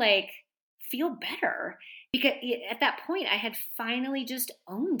starting to like feel better, because at that point I had finally just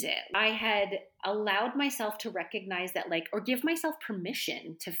owned it. I had allowed myself to recognize that, like, or give myself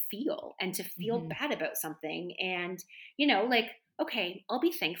permission to feel and to feel bad about something. And, like, okay, I'll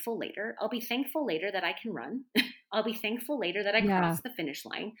be thankful later. I'll be thankful later that I can run. I'll be thankful later that I crossed the finish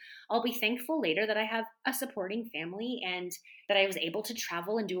line. I'll be thankful later that I have a supporting family and that I was able to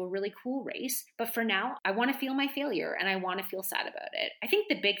travel and do a really cool race. But for now, I want to feel my failure and I want to feel sad about it. I think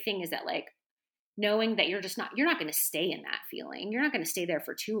the big thing is that, like, knowing that you're not going to stay in that feeling. You're not going to stay there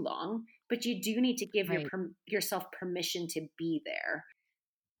for too long, but you do need to give yourself permission to be there.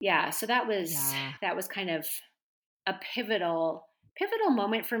 Yeah. So that was kind of a pivotal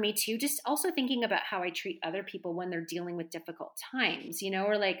moment for me too. Just also thinking about how I treat other people when they're dealing with difficult times,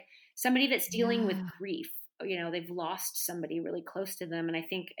 or like somebody that's dealing with grief, they've lost somebody really close to them. And I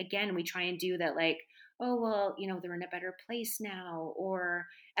think, again, we try and do that, like, oh, well, they're in a better place now, or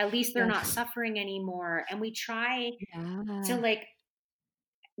at least they're not suffering anymore. And we try to like,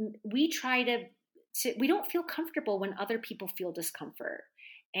 we don't feel comfortable when other people feel discomfort.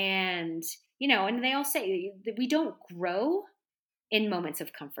 And, and they all say that we don't grow in moments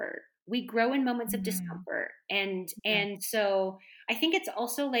of comfort. We grow in moments of discomfort. And so I think it's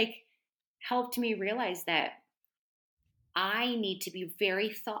also like helped me realize that I need to be very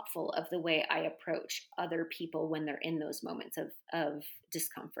thoughtful of the way I approach other people when they're in those moments of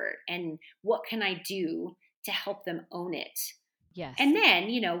discomfort, and what can I do to help them own it. Yes. And then,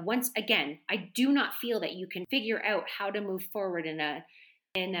 once again, I do not feel that you can figure out how to move forward in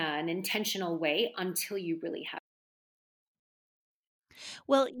an intentional way until you really have.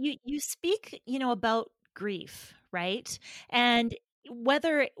 Well, you speak, about grief, right? And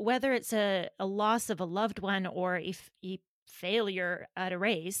whether it's a loss of a loved one or a failure at a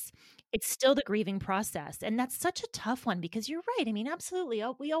race, it's still the grieving process. And that's such a tough one because you're right. I mean, absolutely.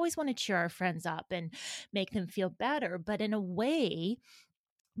 We always want to cheer our friends up and make them feel better, but in a way,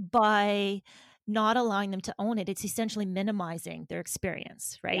 by not allowing them to own it, it's essentially minimizing their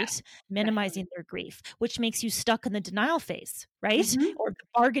experience, Yeah, right? Minimizing their grief, which makes you stuck in the denial phase, right? Mhm. Or the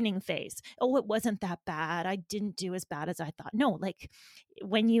bargaining phase. Oh, it wasn't that bad. I didn't do as bad as I thought. No, like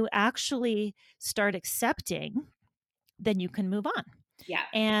when you actually start accepting, then you can move on. Yeah.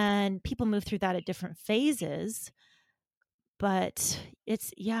 And people move through that at different phases. But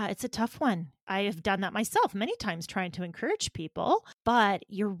it's a tough one. I have done that myself many times trying to encourage people, but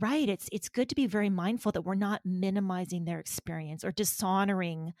you're right. It's good to be very mindful that we're not minimizing their experience or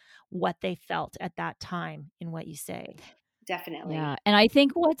dishonoring what they felt at that time in what you say. Definitely. Yeah. And I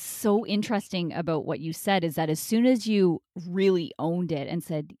think what's so interesting about what you said is that as soon as you really owned it and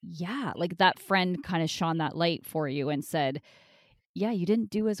said, yeah, like that friend kind of shone that light for you and said, yeah, you didn't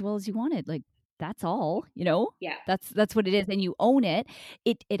do as well as you wanted. Like, that's all, Yeah. that's what it is. And you own it.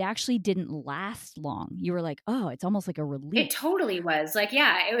 It actually didn't last long. You were like, oh, it's almost like a relief. It totally was. Like,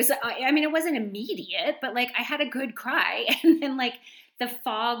 yeah, it was, I mean, it wasn't immediate, but like I had a good cry, and then like the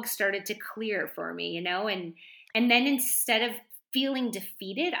fog started to clear for me, and then instead of feeling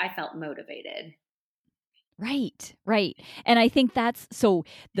defeated, I felt motivated. Right. And I think that's so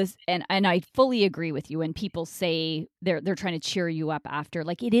this and I fully agree with you when people say they're trying to cheer you up after.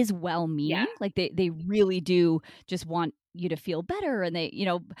 Like it is well meaning. Yeah. Like they really do just want you to feel better and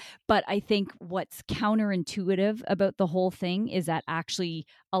but I think what's counterintuitive about the whole thing is that actually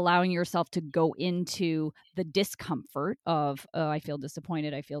allowing yourself to go into the discomfort of I feel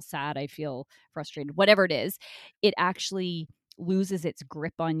disappointed, I feel sad, I feel frustrated, whatever it is, it actually loses its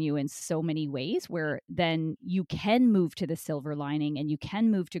grip on you in so many ways where then you can move to the silver lining and you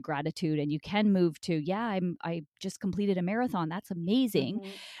can move to gratitude and you can move to, I just completed a marathon. That's amazing.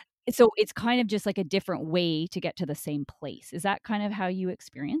 Mhm. So it's kind of just like a different way to get to the same place. Is that kind of how you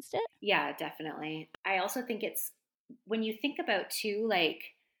experienced it? Yeah, definitely. I also think it's when you think about too, like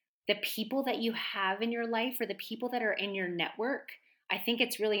the people that you have in your life or the people that are in your network, I think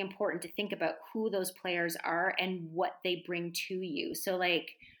it's really important to think about who those players are and what they bring to you. So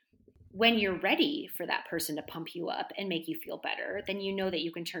like when you're ready for that person to pump you up and make you feel better, then you know that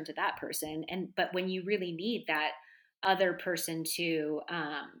you can turn to that person. But when you really need that other person to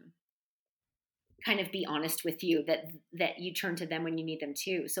kind of be honest with you, that you turn to them when you need them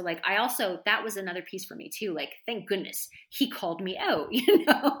too. So like that was another piece for me too. Like thank goodness he called me out,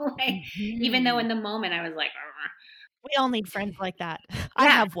 like even though in the moment I was like, "Argh." We all need friends like that. I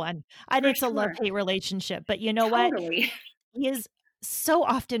Yeah, have one. And for it's a sure. love-hate relationship. But you know what? Totally. He is so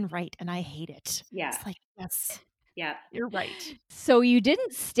often right, and I hate it. Yeah. It's like, yes, Yeah. you're right. So you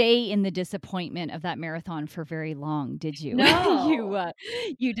didn't stay in the disappointment of that marathon for very long, did you? No.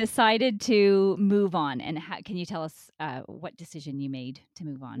 You decided to move on. And can you tell us what decision you made to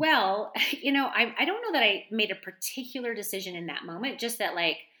move on? Well, I don't know that I made a particular decision in that moment, just that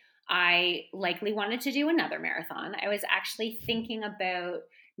like I likely wanted to do another marathon. I was actually thinking about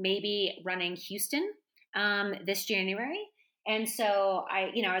maybe running Houston this January. And so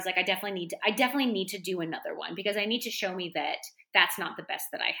I was like, I definitely need to do another one because I need to show me that that's not the best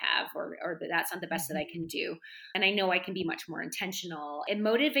that I have or that that's not the best that I can do. And I know I can be much more intentional. It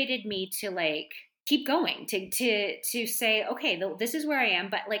motivated me to like keep going, to say, okay, this is where I am,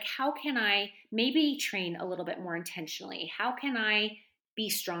 but like, how can I maybe train a little bit more intentionally? How can I be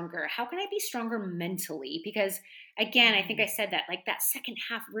stronger? How can I be stronger mentally? Because again, I think I said that like that second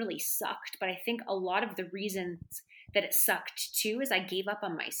half really sucked, but I think a lot of the reasons that it sucked too is I gave up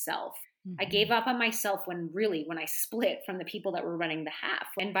on myself. I gave up on myself when I split from the people that were running the half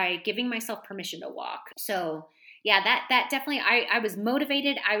and by giving myself permission to walk. So yeah, that definitely, I was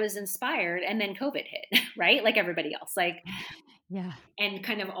motivated, I was inspired, and then COVID hit, right? Like everybody else, like, yeah. And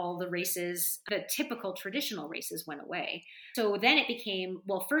kind of all the races, the typical traditional races went away. So then it became,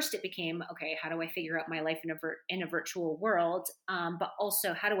 okay, how do I figure out my life in a virtual world? But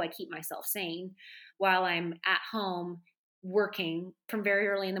also how do I keep myself sane while I'm at home working from very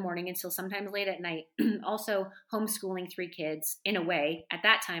early in the morning until sometimes late at night, also homeschooling 3 kids in a way at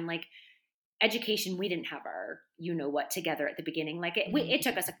that time, like education, we didn't have our, what together at the beginning. Like it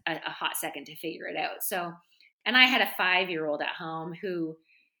took us a hot second to figure it out. So, and I had a 5-year-old at home who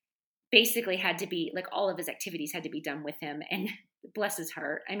basically had to be like, all of his activities had to be done with him, and bless his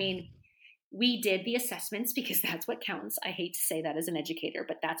heart. I mean, we did the assessments because that's what counts. I hate to say that as an educator,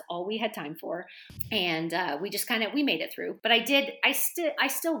 but that's all we had time for. And we just we made it through. But I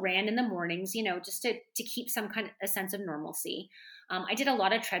still ran in the mornings, just to keep some kind of a sense of normalcy. I did a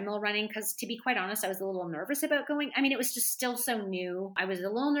lot of treadmill running because, to be quite honest, I was a little nervous about going. I mean, it was just still so new. I was a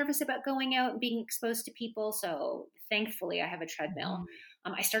little nervous about going out and being exposed to people. So thankfully I have a treadmill.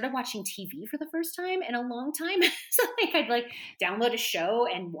 I started watching TV for the first time in a long time. So I'd download a show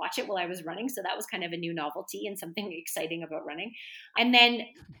and watch it while I was running. So that was kind of a new novelty and something exciting about running. And then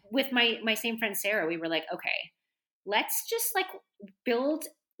with my same friend, Sarah, we were like, okay, let's just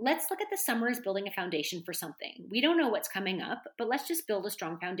let's look at the summer as building a foundation for something. We don't know what's coming up, but let's just build a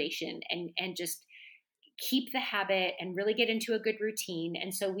strong foundation and just keep the habit and really get into a good routine.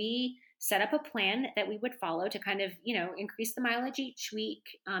 And so we set up a plan that we would follow to kind of, increase the mileage each week,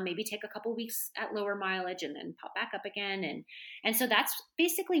 maybe take a couple weeks at lower mileage and then pop back up again. And so that's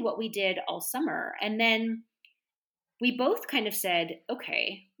basically what we did all summer. And then we both kind of said,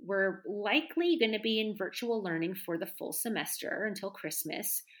 okay, we're likely going to be in virtual learning for the full semester until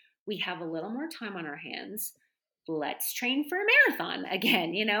Christmas. We have a little more time on our hands. Let's train for a marathon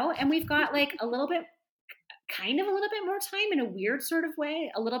again, and we've got a little bit more time in a weird sort of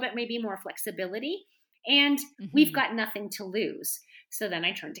way, a little bit maybe more flexibility, and we've got nothing to lose. So then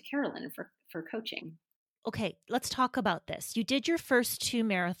I turned to Carolyn for coaching. Okay, let's talk about this. You did your first 2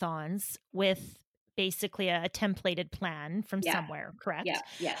 marathons with basically a templated plan from somewhere, correct? Yeah.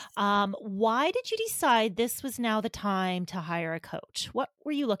 Yes. Why did you decide this was now the time to hire a coach? What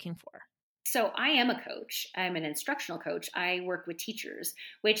were you looking for? So I am a coach. I'm an instructional coach. I work with teachers,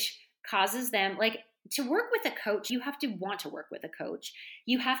 which causes them to work with a coach. You have to want to work with a coach.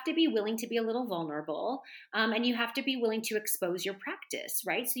 You have to be willing to be a little vulnerable, and you have to be willing to expose your practice,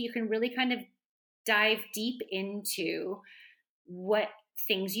 right? So you can really kind of dive deep into what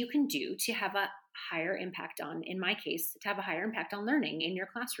things you can do to have a higher impact on, in my case, to have a higher impact on learning in your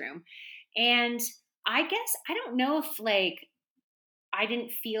classroom. And I guess, I don't know if I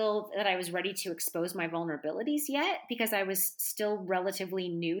didn't feel that I was ready to expose my vulnerabilities yet because I was still relatively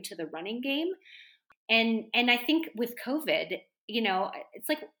new to the running game. And I think with COVID,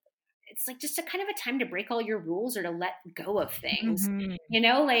 it's just a kind of a time to break all your rules or to let go of things, Amen.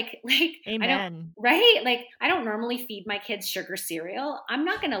 I don't normally feed my kids sugar cereal. I'm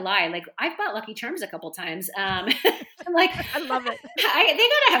not going to lie. I've bought Lucky Charms a couple times. I love it. They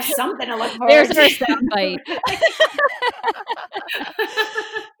gotta have something to look forward There's to. our soundbite.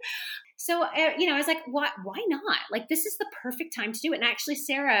 So, I was like, why not? This is the perfect time to do it. And actually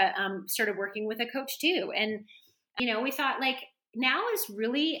Sarah started working with a coach too. And, we thought now is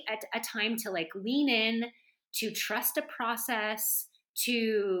really a time to lean in, to trust a process,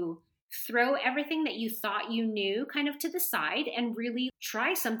 to throw everything that you thought you knew kind of to the side and really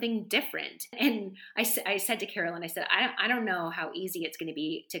try something different. And I said to Carolyn, I said, I don't know how easy it's going to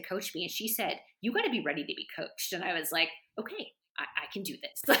be to coach me. And she said, you got to be ready to be coached. And I was like, okay, I can do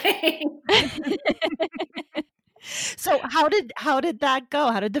this. So how did that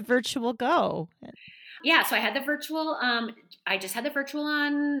go? How did the virtual go? Yeah, so I had the virtual. I just had the virtual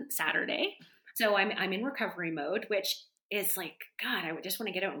on Saturday. So I'm in recovery mode, which is God, I would just want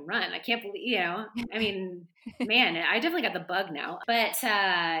to get out and run. I can't believe, I mean, man, I definitely got the bug now. But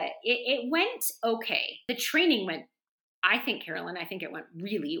it went okay. The training went, I think, Carolyn, it went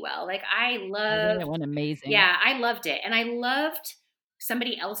really well. It went amazing. Yeah, I loved it. And I loved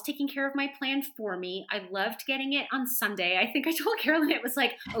somebody else taking care of my plan for me. I loved getting it on Sunday. I think I told Carolyn it was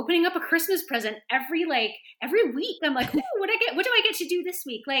opening up a Christmas present every week. I'm like, ooh, what do I get to do this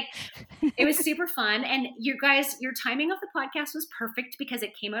week? It was super fun. And you guys, your timing of the podcast was perfect because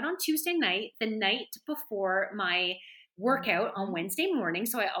it came out on Tuesday night, the night before my workout on Wednesday morning.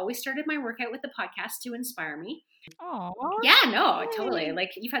 So I always started my workout with the podcast to inspire me. Oh, yeah, no, totally.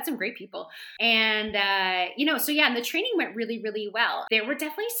 You've had some great people. And, so yeah, and the training went really, really well. There were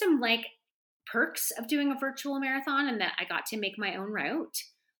definitely some perks of doing a virtual marathon and that I got to make my own route,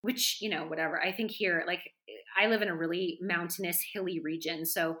 which, whatever. I think here, I live in a really mountainous, hilly region.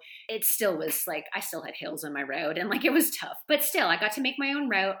 So it still was I still had hills on my road and it was tough, but still I got to make my own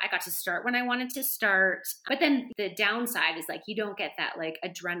route. I got to start when I wanted to start. But then the downside is you don't get that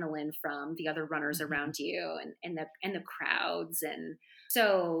adrenaline from the other runners around you and the crowds. And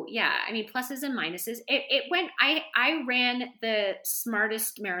so, yeah, I mean, pluses and minuses. It went, I ran the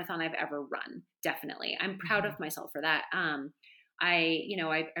smartest marathon I've ever run. Definitely. I'm proud of myself for that. I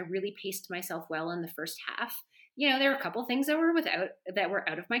really paced myself well in the first half. There were a couple things that were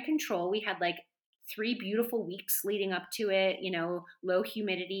out of my control. We had like 3 beautiful weeks leading up to it, low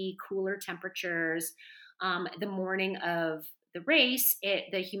humidity, cooler temperatures. The morning of the race,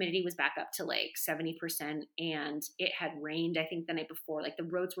 the humidity was back up to like 70%, and it had rained, I think, the night before. Like the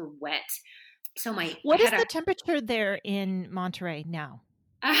roads were wet. So what is the temperature there in Monterey now?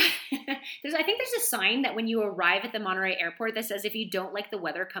 I think there's a sign that when you arrive at the Monterey airport that says, if you don't like the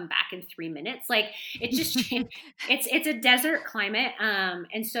weather, come back in 3 minutes. Like it just, it's a desert climate.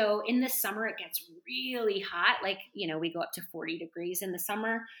 And so in the summer, it gets really hot. Like, we go up to 40 degrees in the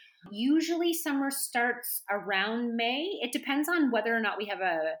summer. Usually summer starts around May. It depends on whether or not we have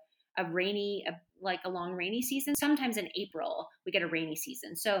a long rainy season. Sometimes in April, we get a rainy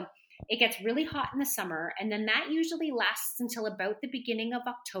season. So it gets really hot in the summer, and then that usually lasts until about the beginning of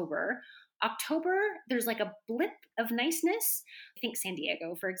October. October, there's like a blip of niceness. I think San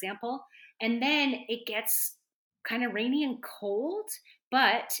Diego, for example. And then it gets kind of rainy and cold,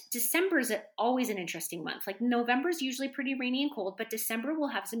 but December is always an interesting month. Like November is usually pretty rainy and cold, but December will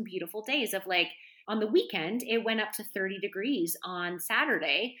have some beautiful days of like, on the weekend, it went up to 30 degrees on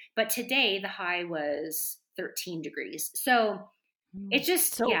Saturday, but today the high was 13 degrees. So it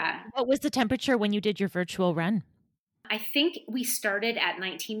just, What was the temperature when you did your virtual run? I think we started at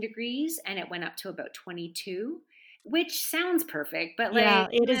 19 degrees and it went up to about 22, which sounds perfect, but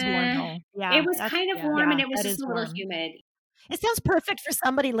it is warm though. Yeah, it was kind of warm, and it was just a little humid. It sounds perfect for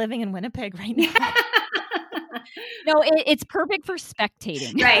somebody living in Winnipeg right now. No, it's perfect for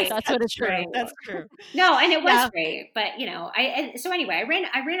spectating. Right. That's what it's true. That's true. No, and it was great, but so anyway,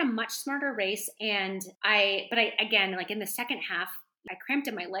 I ran a much smarter race, and I again, like in the second half, I cramped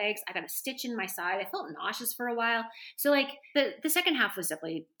in my legs. I got a stitch in my side. I felt nauseous for a while. So like the second half was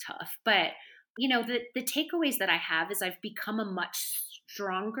definitely tough, but the takeaways that I have is I've become a much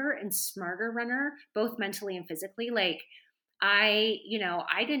stronger and smarter runner, both mentally and physically. Like I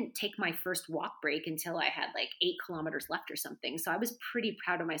didn't take my first walk break until I had like 8 kilometers left or something. So I was pretty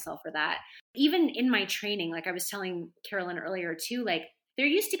proud of myself for that. Even in my training, like I was telling Carolyn earlier too, like there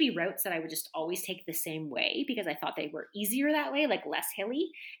used to be routes that I would just always take the same way because I thought they were easier that way, like less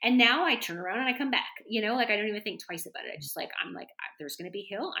hilly. And now I turn around and I come back, like I don't even think twice about it. I just I'm like, there's going to be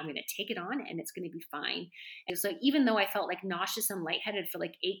hill. I'm going to take it on and it's going to be fine. And so even though I felt like nauseous and lightheaded for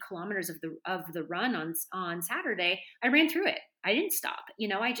like 8 kilometers of the run on Saturday, I ran through it. I didn't stop.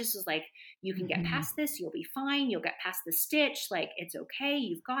 I just was like, you can get past this. You'll be fine. You'll get past the stitch. Like, it's okay.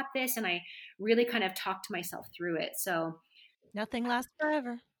 You've got this. And I really kind of talked myself through it. So nothing lasts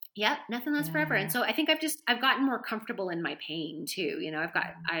forever. Yeah, nothing lasts forever. And so I think I've gotten more comfortable in my pain too.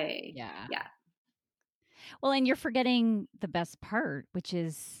 Well, and you're forgetting the best part, which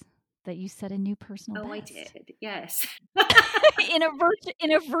is that you set a new personal best. I did. Yes.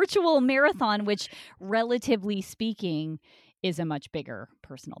 in a virtual marathon, which relatively speaking is a much bigger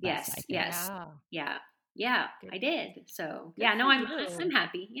personal best. I think. Yes. Yeah. I did. So I'm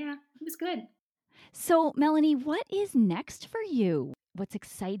happy. Yeah, it was good. So, Melanie, what is next for you? What's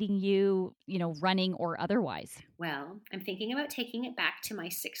exciting you, running or otherwise? Well, I'm thinking about taking it back to my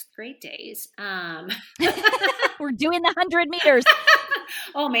 6th grade days. We're doing the 100 meters.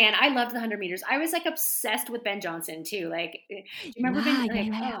 Oh man, I loved the 100 meters. I was like obsessed with Ben Johnson too. Like, do you remember Ben?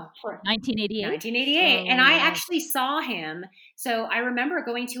 1988. 1988, and I actually saw him. So I remember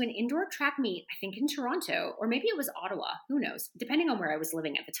going to an indoor track meet, I think in Toronto, or maybe it was Ottawa. Who knows? Depending on where I was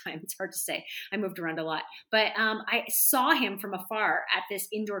living at the time, it's hard to say. I moved around a lot, but I saw him from afar at this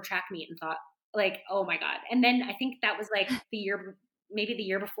indoor track meet and thought, like, oh my god. And then I think that was like maybe the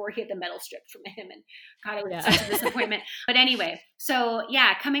year before he had the medal stripped from him, and God, it was such a disappointment. But anyway, so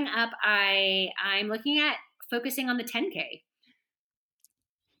yeah, coming up, I'm looking at focusing on the 10K.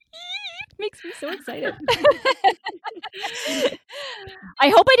 Makes me so excited. I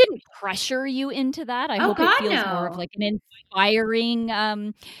hope I didn't pressure you into that. I hope it feels more of like an inspiring,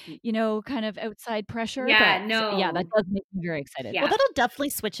 kind of outside pressure. Yeah, that does make me very excited. Yeah. Well, that'll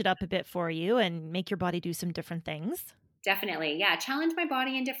definitely switch it up a bit for you and make your body do some different things. Definitely. Yeah. Challenge my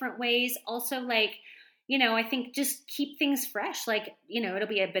body in different ways. Also, like, I think just keep things fresh. Like, it'll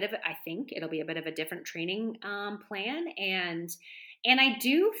be a bit of a different training plan. And I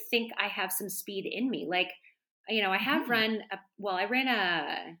do think I have some speed in me. Like, I have I ran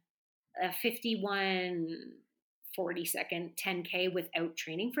a 51 40-second 10K without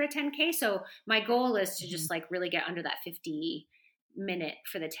training for a 10K. So my goal is to just like really get under that 50 minute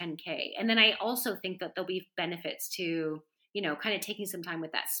for the 10K. And then I also think that there'll be benefits to, kind of taking some time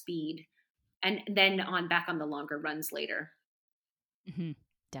with that speed and then back on the longer runs later. Mm-hmm.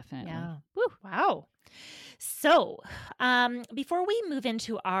 Definitely. Yeah. Woo. Wow. So, before we move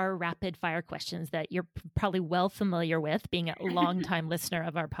into our rapid fire questions that you're probably well familiar with, being a longtime listener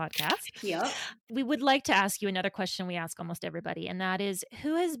of our podcast, Yep. we would like to ask you another question we ask almost everybody, and that is,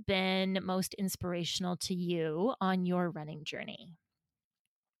 who has been most inspirational to you on your running journey?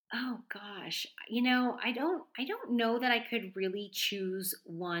 Oh gosh. I don't know that I could really choose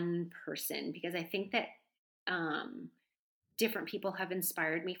one person because I think that um different people have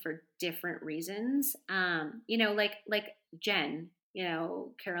inspired me for different reasons. Like Jen,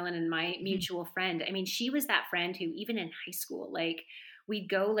 Carolyn and my Mhm. mutual friend. I mean, she was that friend who even in high school, like we'd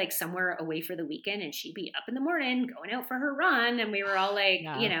go like somewhere away for the weekend and she'd be up in the morning going out for her run and we were all like,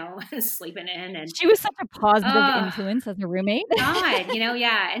 Yeah. sleeping in and She was such a positive oh influence as a roommate. God,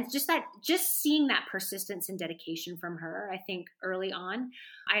 yeah. And just seeing that persistence and dedication from her, I think early on.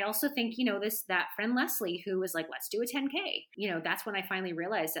 I also think, that friend Leslie who was like, let's do a 10K. That's when I finally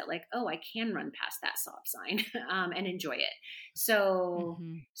realized that like, oh, I can run past that stop sign and enjoy it. So,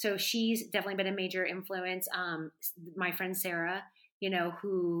 Mhm. so she's definitely been a major influence. My friend Sarah,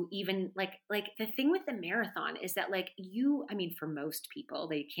 who even like the thing with the marathon is that like I mean, for most people,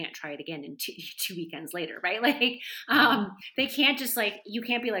 they can't try it again in two weekends later, right? Like, they can't just like, you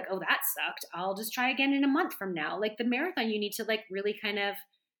can't be like, oh, that sucked, I'll just try again in a month from now. Like the marathon, you need to like really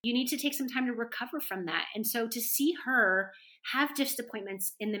you need to take some time to recover from that. And so to see her have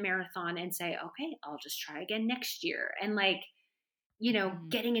disappointments in the marathon and say, okay, I'll just try again next year. And like, Mhm.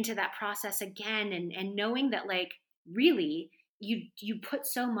 getting into that process again and knowing that like really you put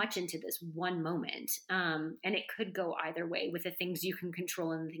so much into this one moment, and it could go either way with the things you can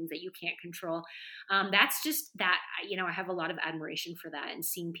control and the things that you can't control. That's just that, I have a lot of admiration for that and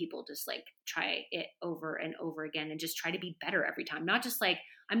seeing people just like try it over and over again and just try to be better every time, not just like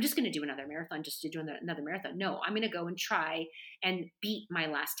I'm just going to do another marathon just to do another marathon. No, I'm going to go and try and beat my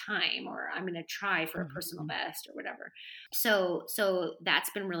last time, or I'm going to try for a personal Mhm. best or whatever. So that's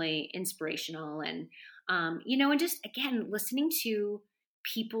been really inspirational. And and just again listening to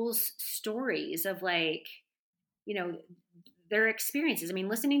people's stories of like, you know their experiences. I mean,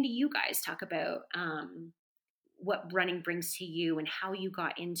 listening to you guys talk about what running brings to you and how you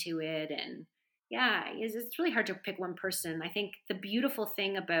got into it. And yeah, it's really hard to pick one person. I think the beautiful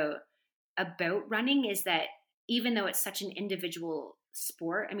thing about running is that even though it's such an individual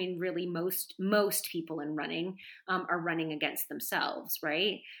sport, I mean, really most people in running are running against themselves,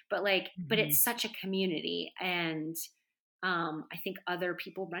 right? But Mhm. it's such a community, and I think other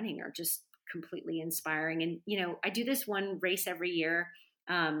people running are just completely inspiring. And I do this one race every year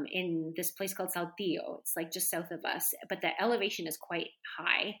in this place called Saltillo. It's like just south of us, but the elevation is quite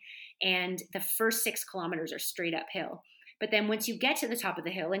high, and the first 6 kilometers are straight uphill. But then once you get to the top of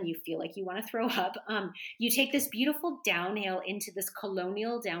the hill and you feel like you want to throw up, you take this beautiful downhill into this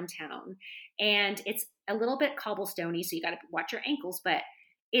colonial downtown. And it's a little bit cobblestoney, so you got to watch your ankles, but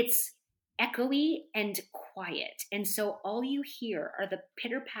it's echoey and quiet. And so all you hear are the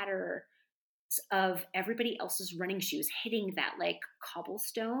pitter patter of everybody else's running shoes hitting that like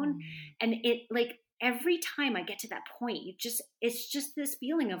cobblestone. Mm. And it like every time I get to that point, it's just this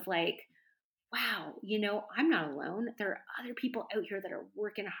feeling of like, wow, I'm not alone. There are other people out here that are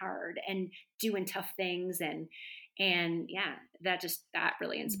working hard and doing tough things. And yeah, that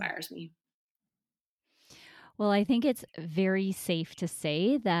really inspires me. Well, I think it's very safe to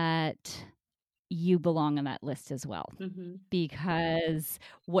say that you belong on that list as well, Mm-hmm. because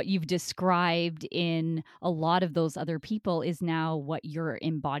what you've described in a lot of those other people is now what you're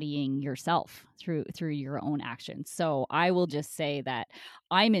embodying yourself through your own actions. So I will just say that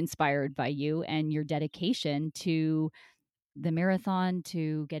I'm inspired by you and your dedication to the marathon,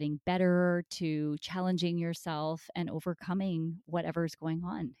 to getting better, to challenging yourself and overcoming whatever's going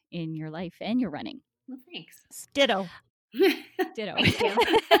on in your life and your running. Well, thanks. Ditto. Ditto. Thanks, Kim.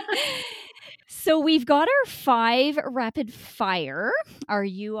 So we've got our 5 rapid fire. Are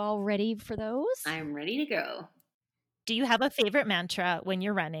you all ready for those? I'm ready to go. Do you have a favorite mantra when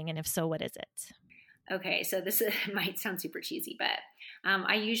you're running? And if so, what is it? Okay, so this might sound super cheesy, but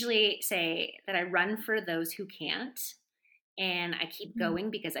I usually say that I run for those who can't, and I keep going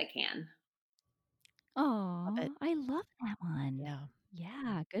because I can. Love it. Oh, I love that one. Yeah.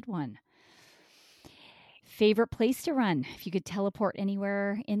 Yeah, good one. Favorite place to run? If you could teleport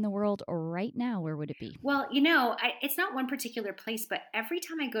anywhere in the world right now, where would it be? Well, it's not one particular place, but every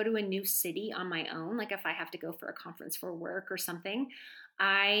time I go to a new city on my own, like if I have to go for a conference for work or something,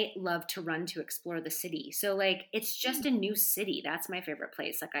 I love to run to explore the city. So, like, it's just a new city. That's my favorite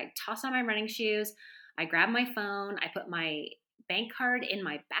place. Like, I toss on my running shoes, I grab my phone, I put my bank card in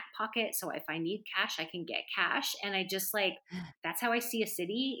my back pocket. So if I need cash, I can get cash. And I just like, that's how I see a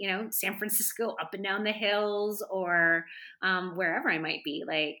city, you know, San Francisco, up and down the hills, or wherever I might be.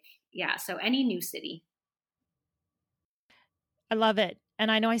 Like, yeah. So any new city. I love it.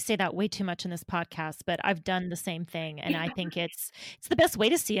 And I know I say that way too much in this podcast, but I've done the same thing. And I think it's the best way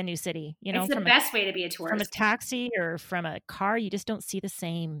to see a new city, you know, it's the best way to be a tourist. From a taxi or from a car, you just don't see the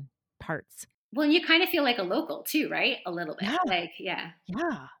same parts. Well, you kind of feel like a local too, right? A little bit. Yeah. Like, yeah.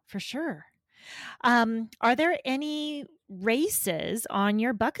 Yeah, for sure. Are there any races on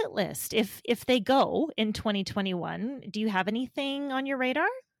your bucket list? If they go in 2021, do you have anything on your radar?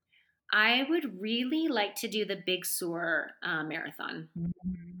 I would really like to do the Big Sur marathon.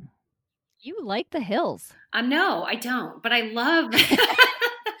 You like the hills. No, I don't, but I love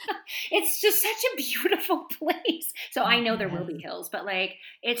it's just such a beautiful place. So I know there will be hills, but like,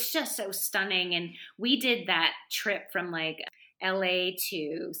 it's just so stunning. And we did that trip from like LA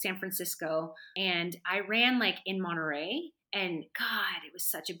to San Francisco, and I ran like in Monterey, and God, it was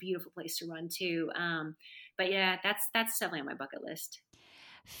such a beautiful place to run too. But yeah, that's definitely on my bucket list.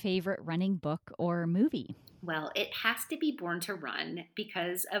 Favorite running book or movie? Well, it has to be Born to Run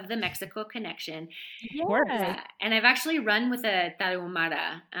because of the Mexico connection. Yeah. And I've actually run with a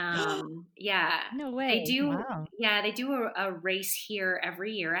Tarahumara. Yeah. No way. They do. Wow. Yeah, they do a race here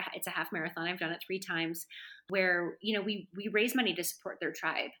every year. It's a half marathon. I've done it 3 times, where, you know, we raise money to support their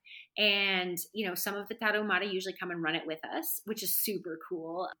tribe. And, you know, some of the Tarahumara usually come and run it with us, which is super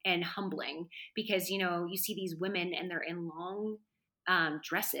cool and humbling because, you know, you see these women and they're in long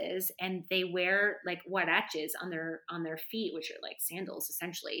dresses, and they wear like huaraches on their feet, which are like sandals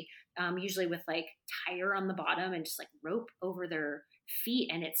essentially, usually with like tire on the bottom and just like rope over their feet.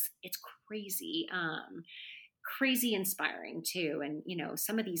 And it's crazy inspiring too. And, you know,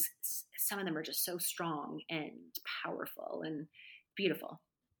 some of them are just so strong and powerful and beautiful.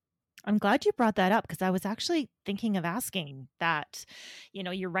 I'm glad you brought that up because I was actually thinking of asking that. You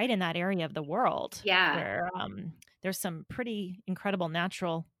know, you're right in that area of the world, where there's some pretty incredible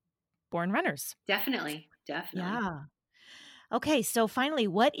natural born runners. Definitely. Yeah. Okay, so finally,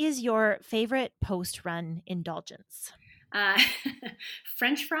 what is your favorite post-run indulgence?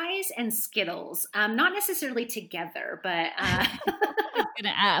 French fries and Skittles. Not necessarily together, but I was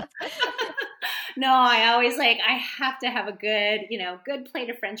gonna ask. No, I always I have to have a good plate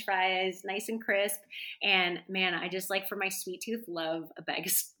of French fries, nice and crisp. And man, I just for my sweet tooth, love a bag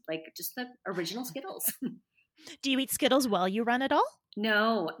of just the original Skittles. Do you eat Skittles while you run at all?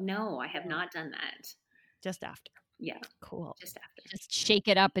 No, I have not done that. Just after. Yeah. Cool. Just after. Just shake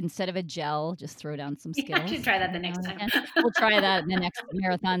it up instead of a gel. Just throw down some Skittles. I should try that the next time. We'll try that in the next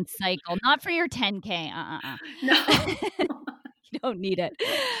marathon cycle. Not for your 10K. No. You don't need it.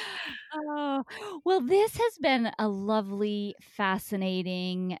 Oh, well, this has been a lovely,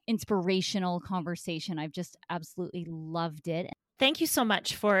 fascinating, inspirational conversation. I've just absolutely loved it. Thank you so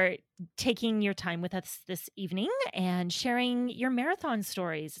much for taking your time with us this evening and sharing your marathon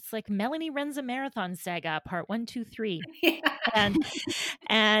stories. It's like Melanie Runs a Marathon Saga, part 1, 2, 3. Yeah.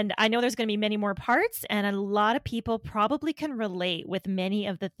 And I know there's going to be many more parts, and a lot of people probably can relate with many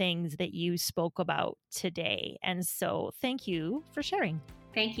of the things that you spoke about today. And so thank you for sharing.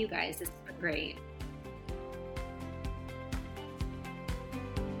 Thank you guys. This has been great.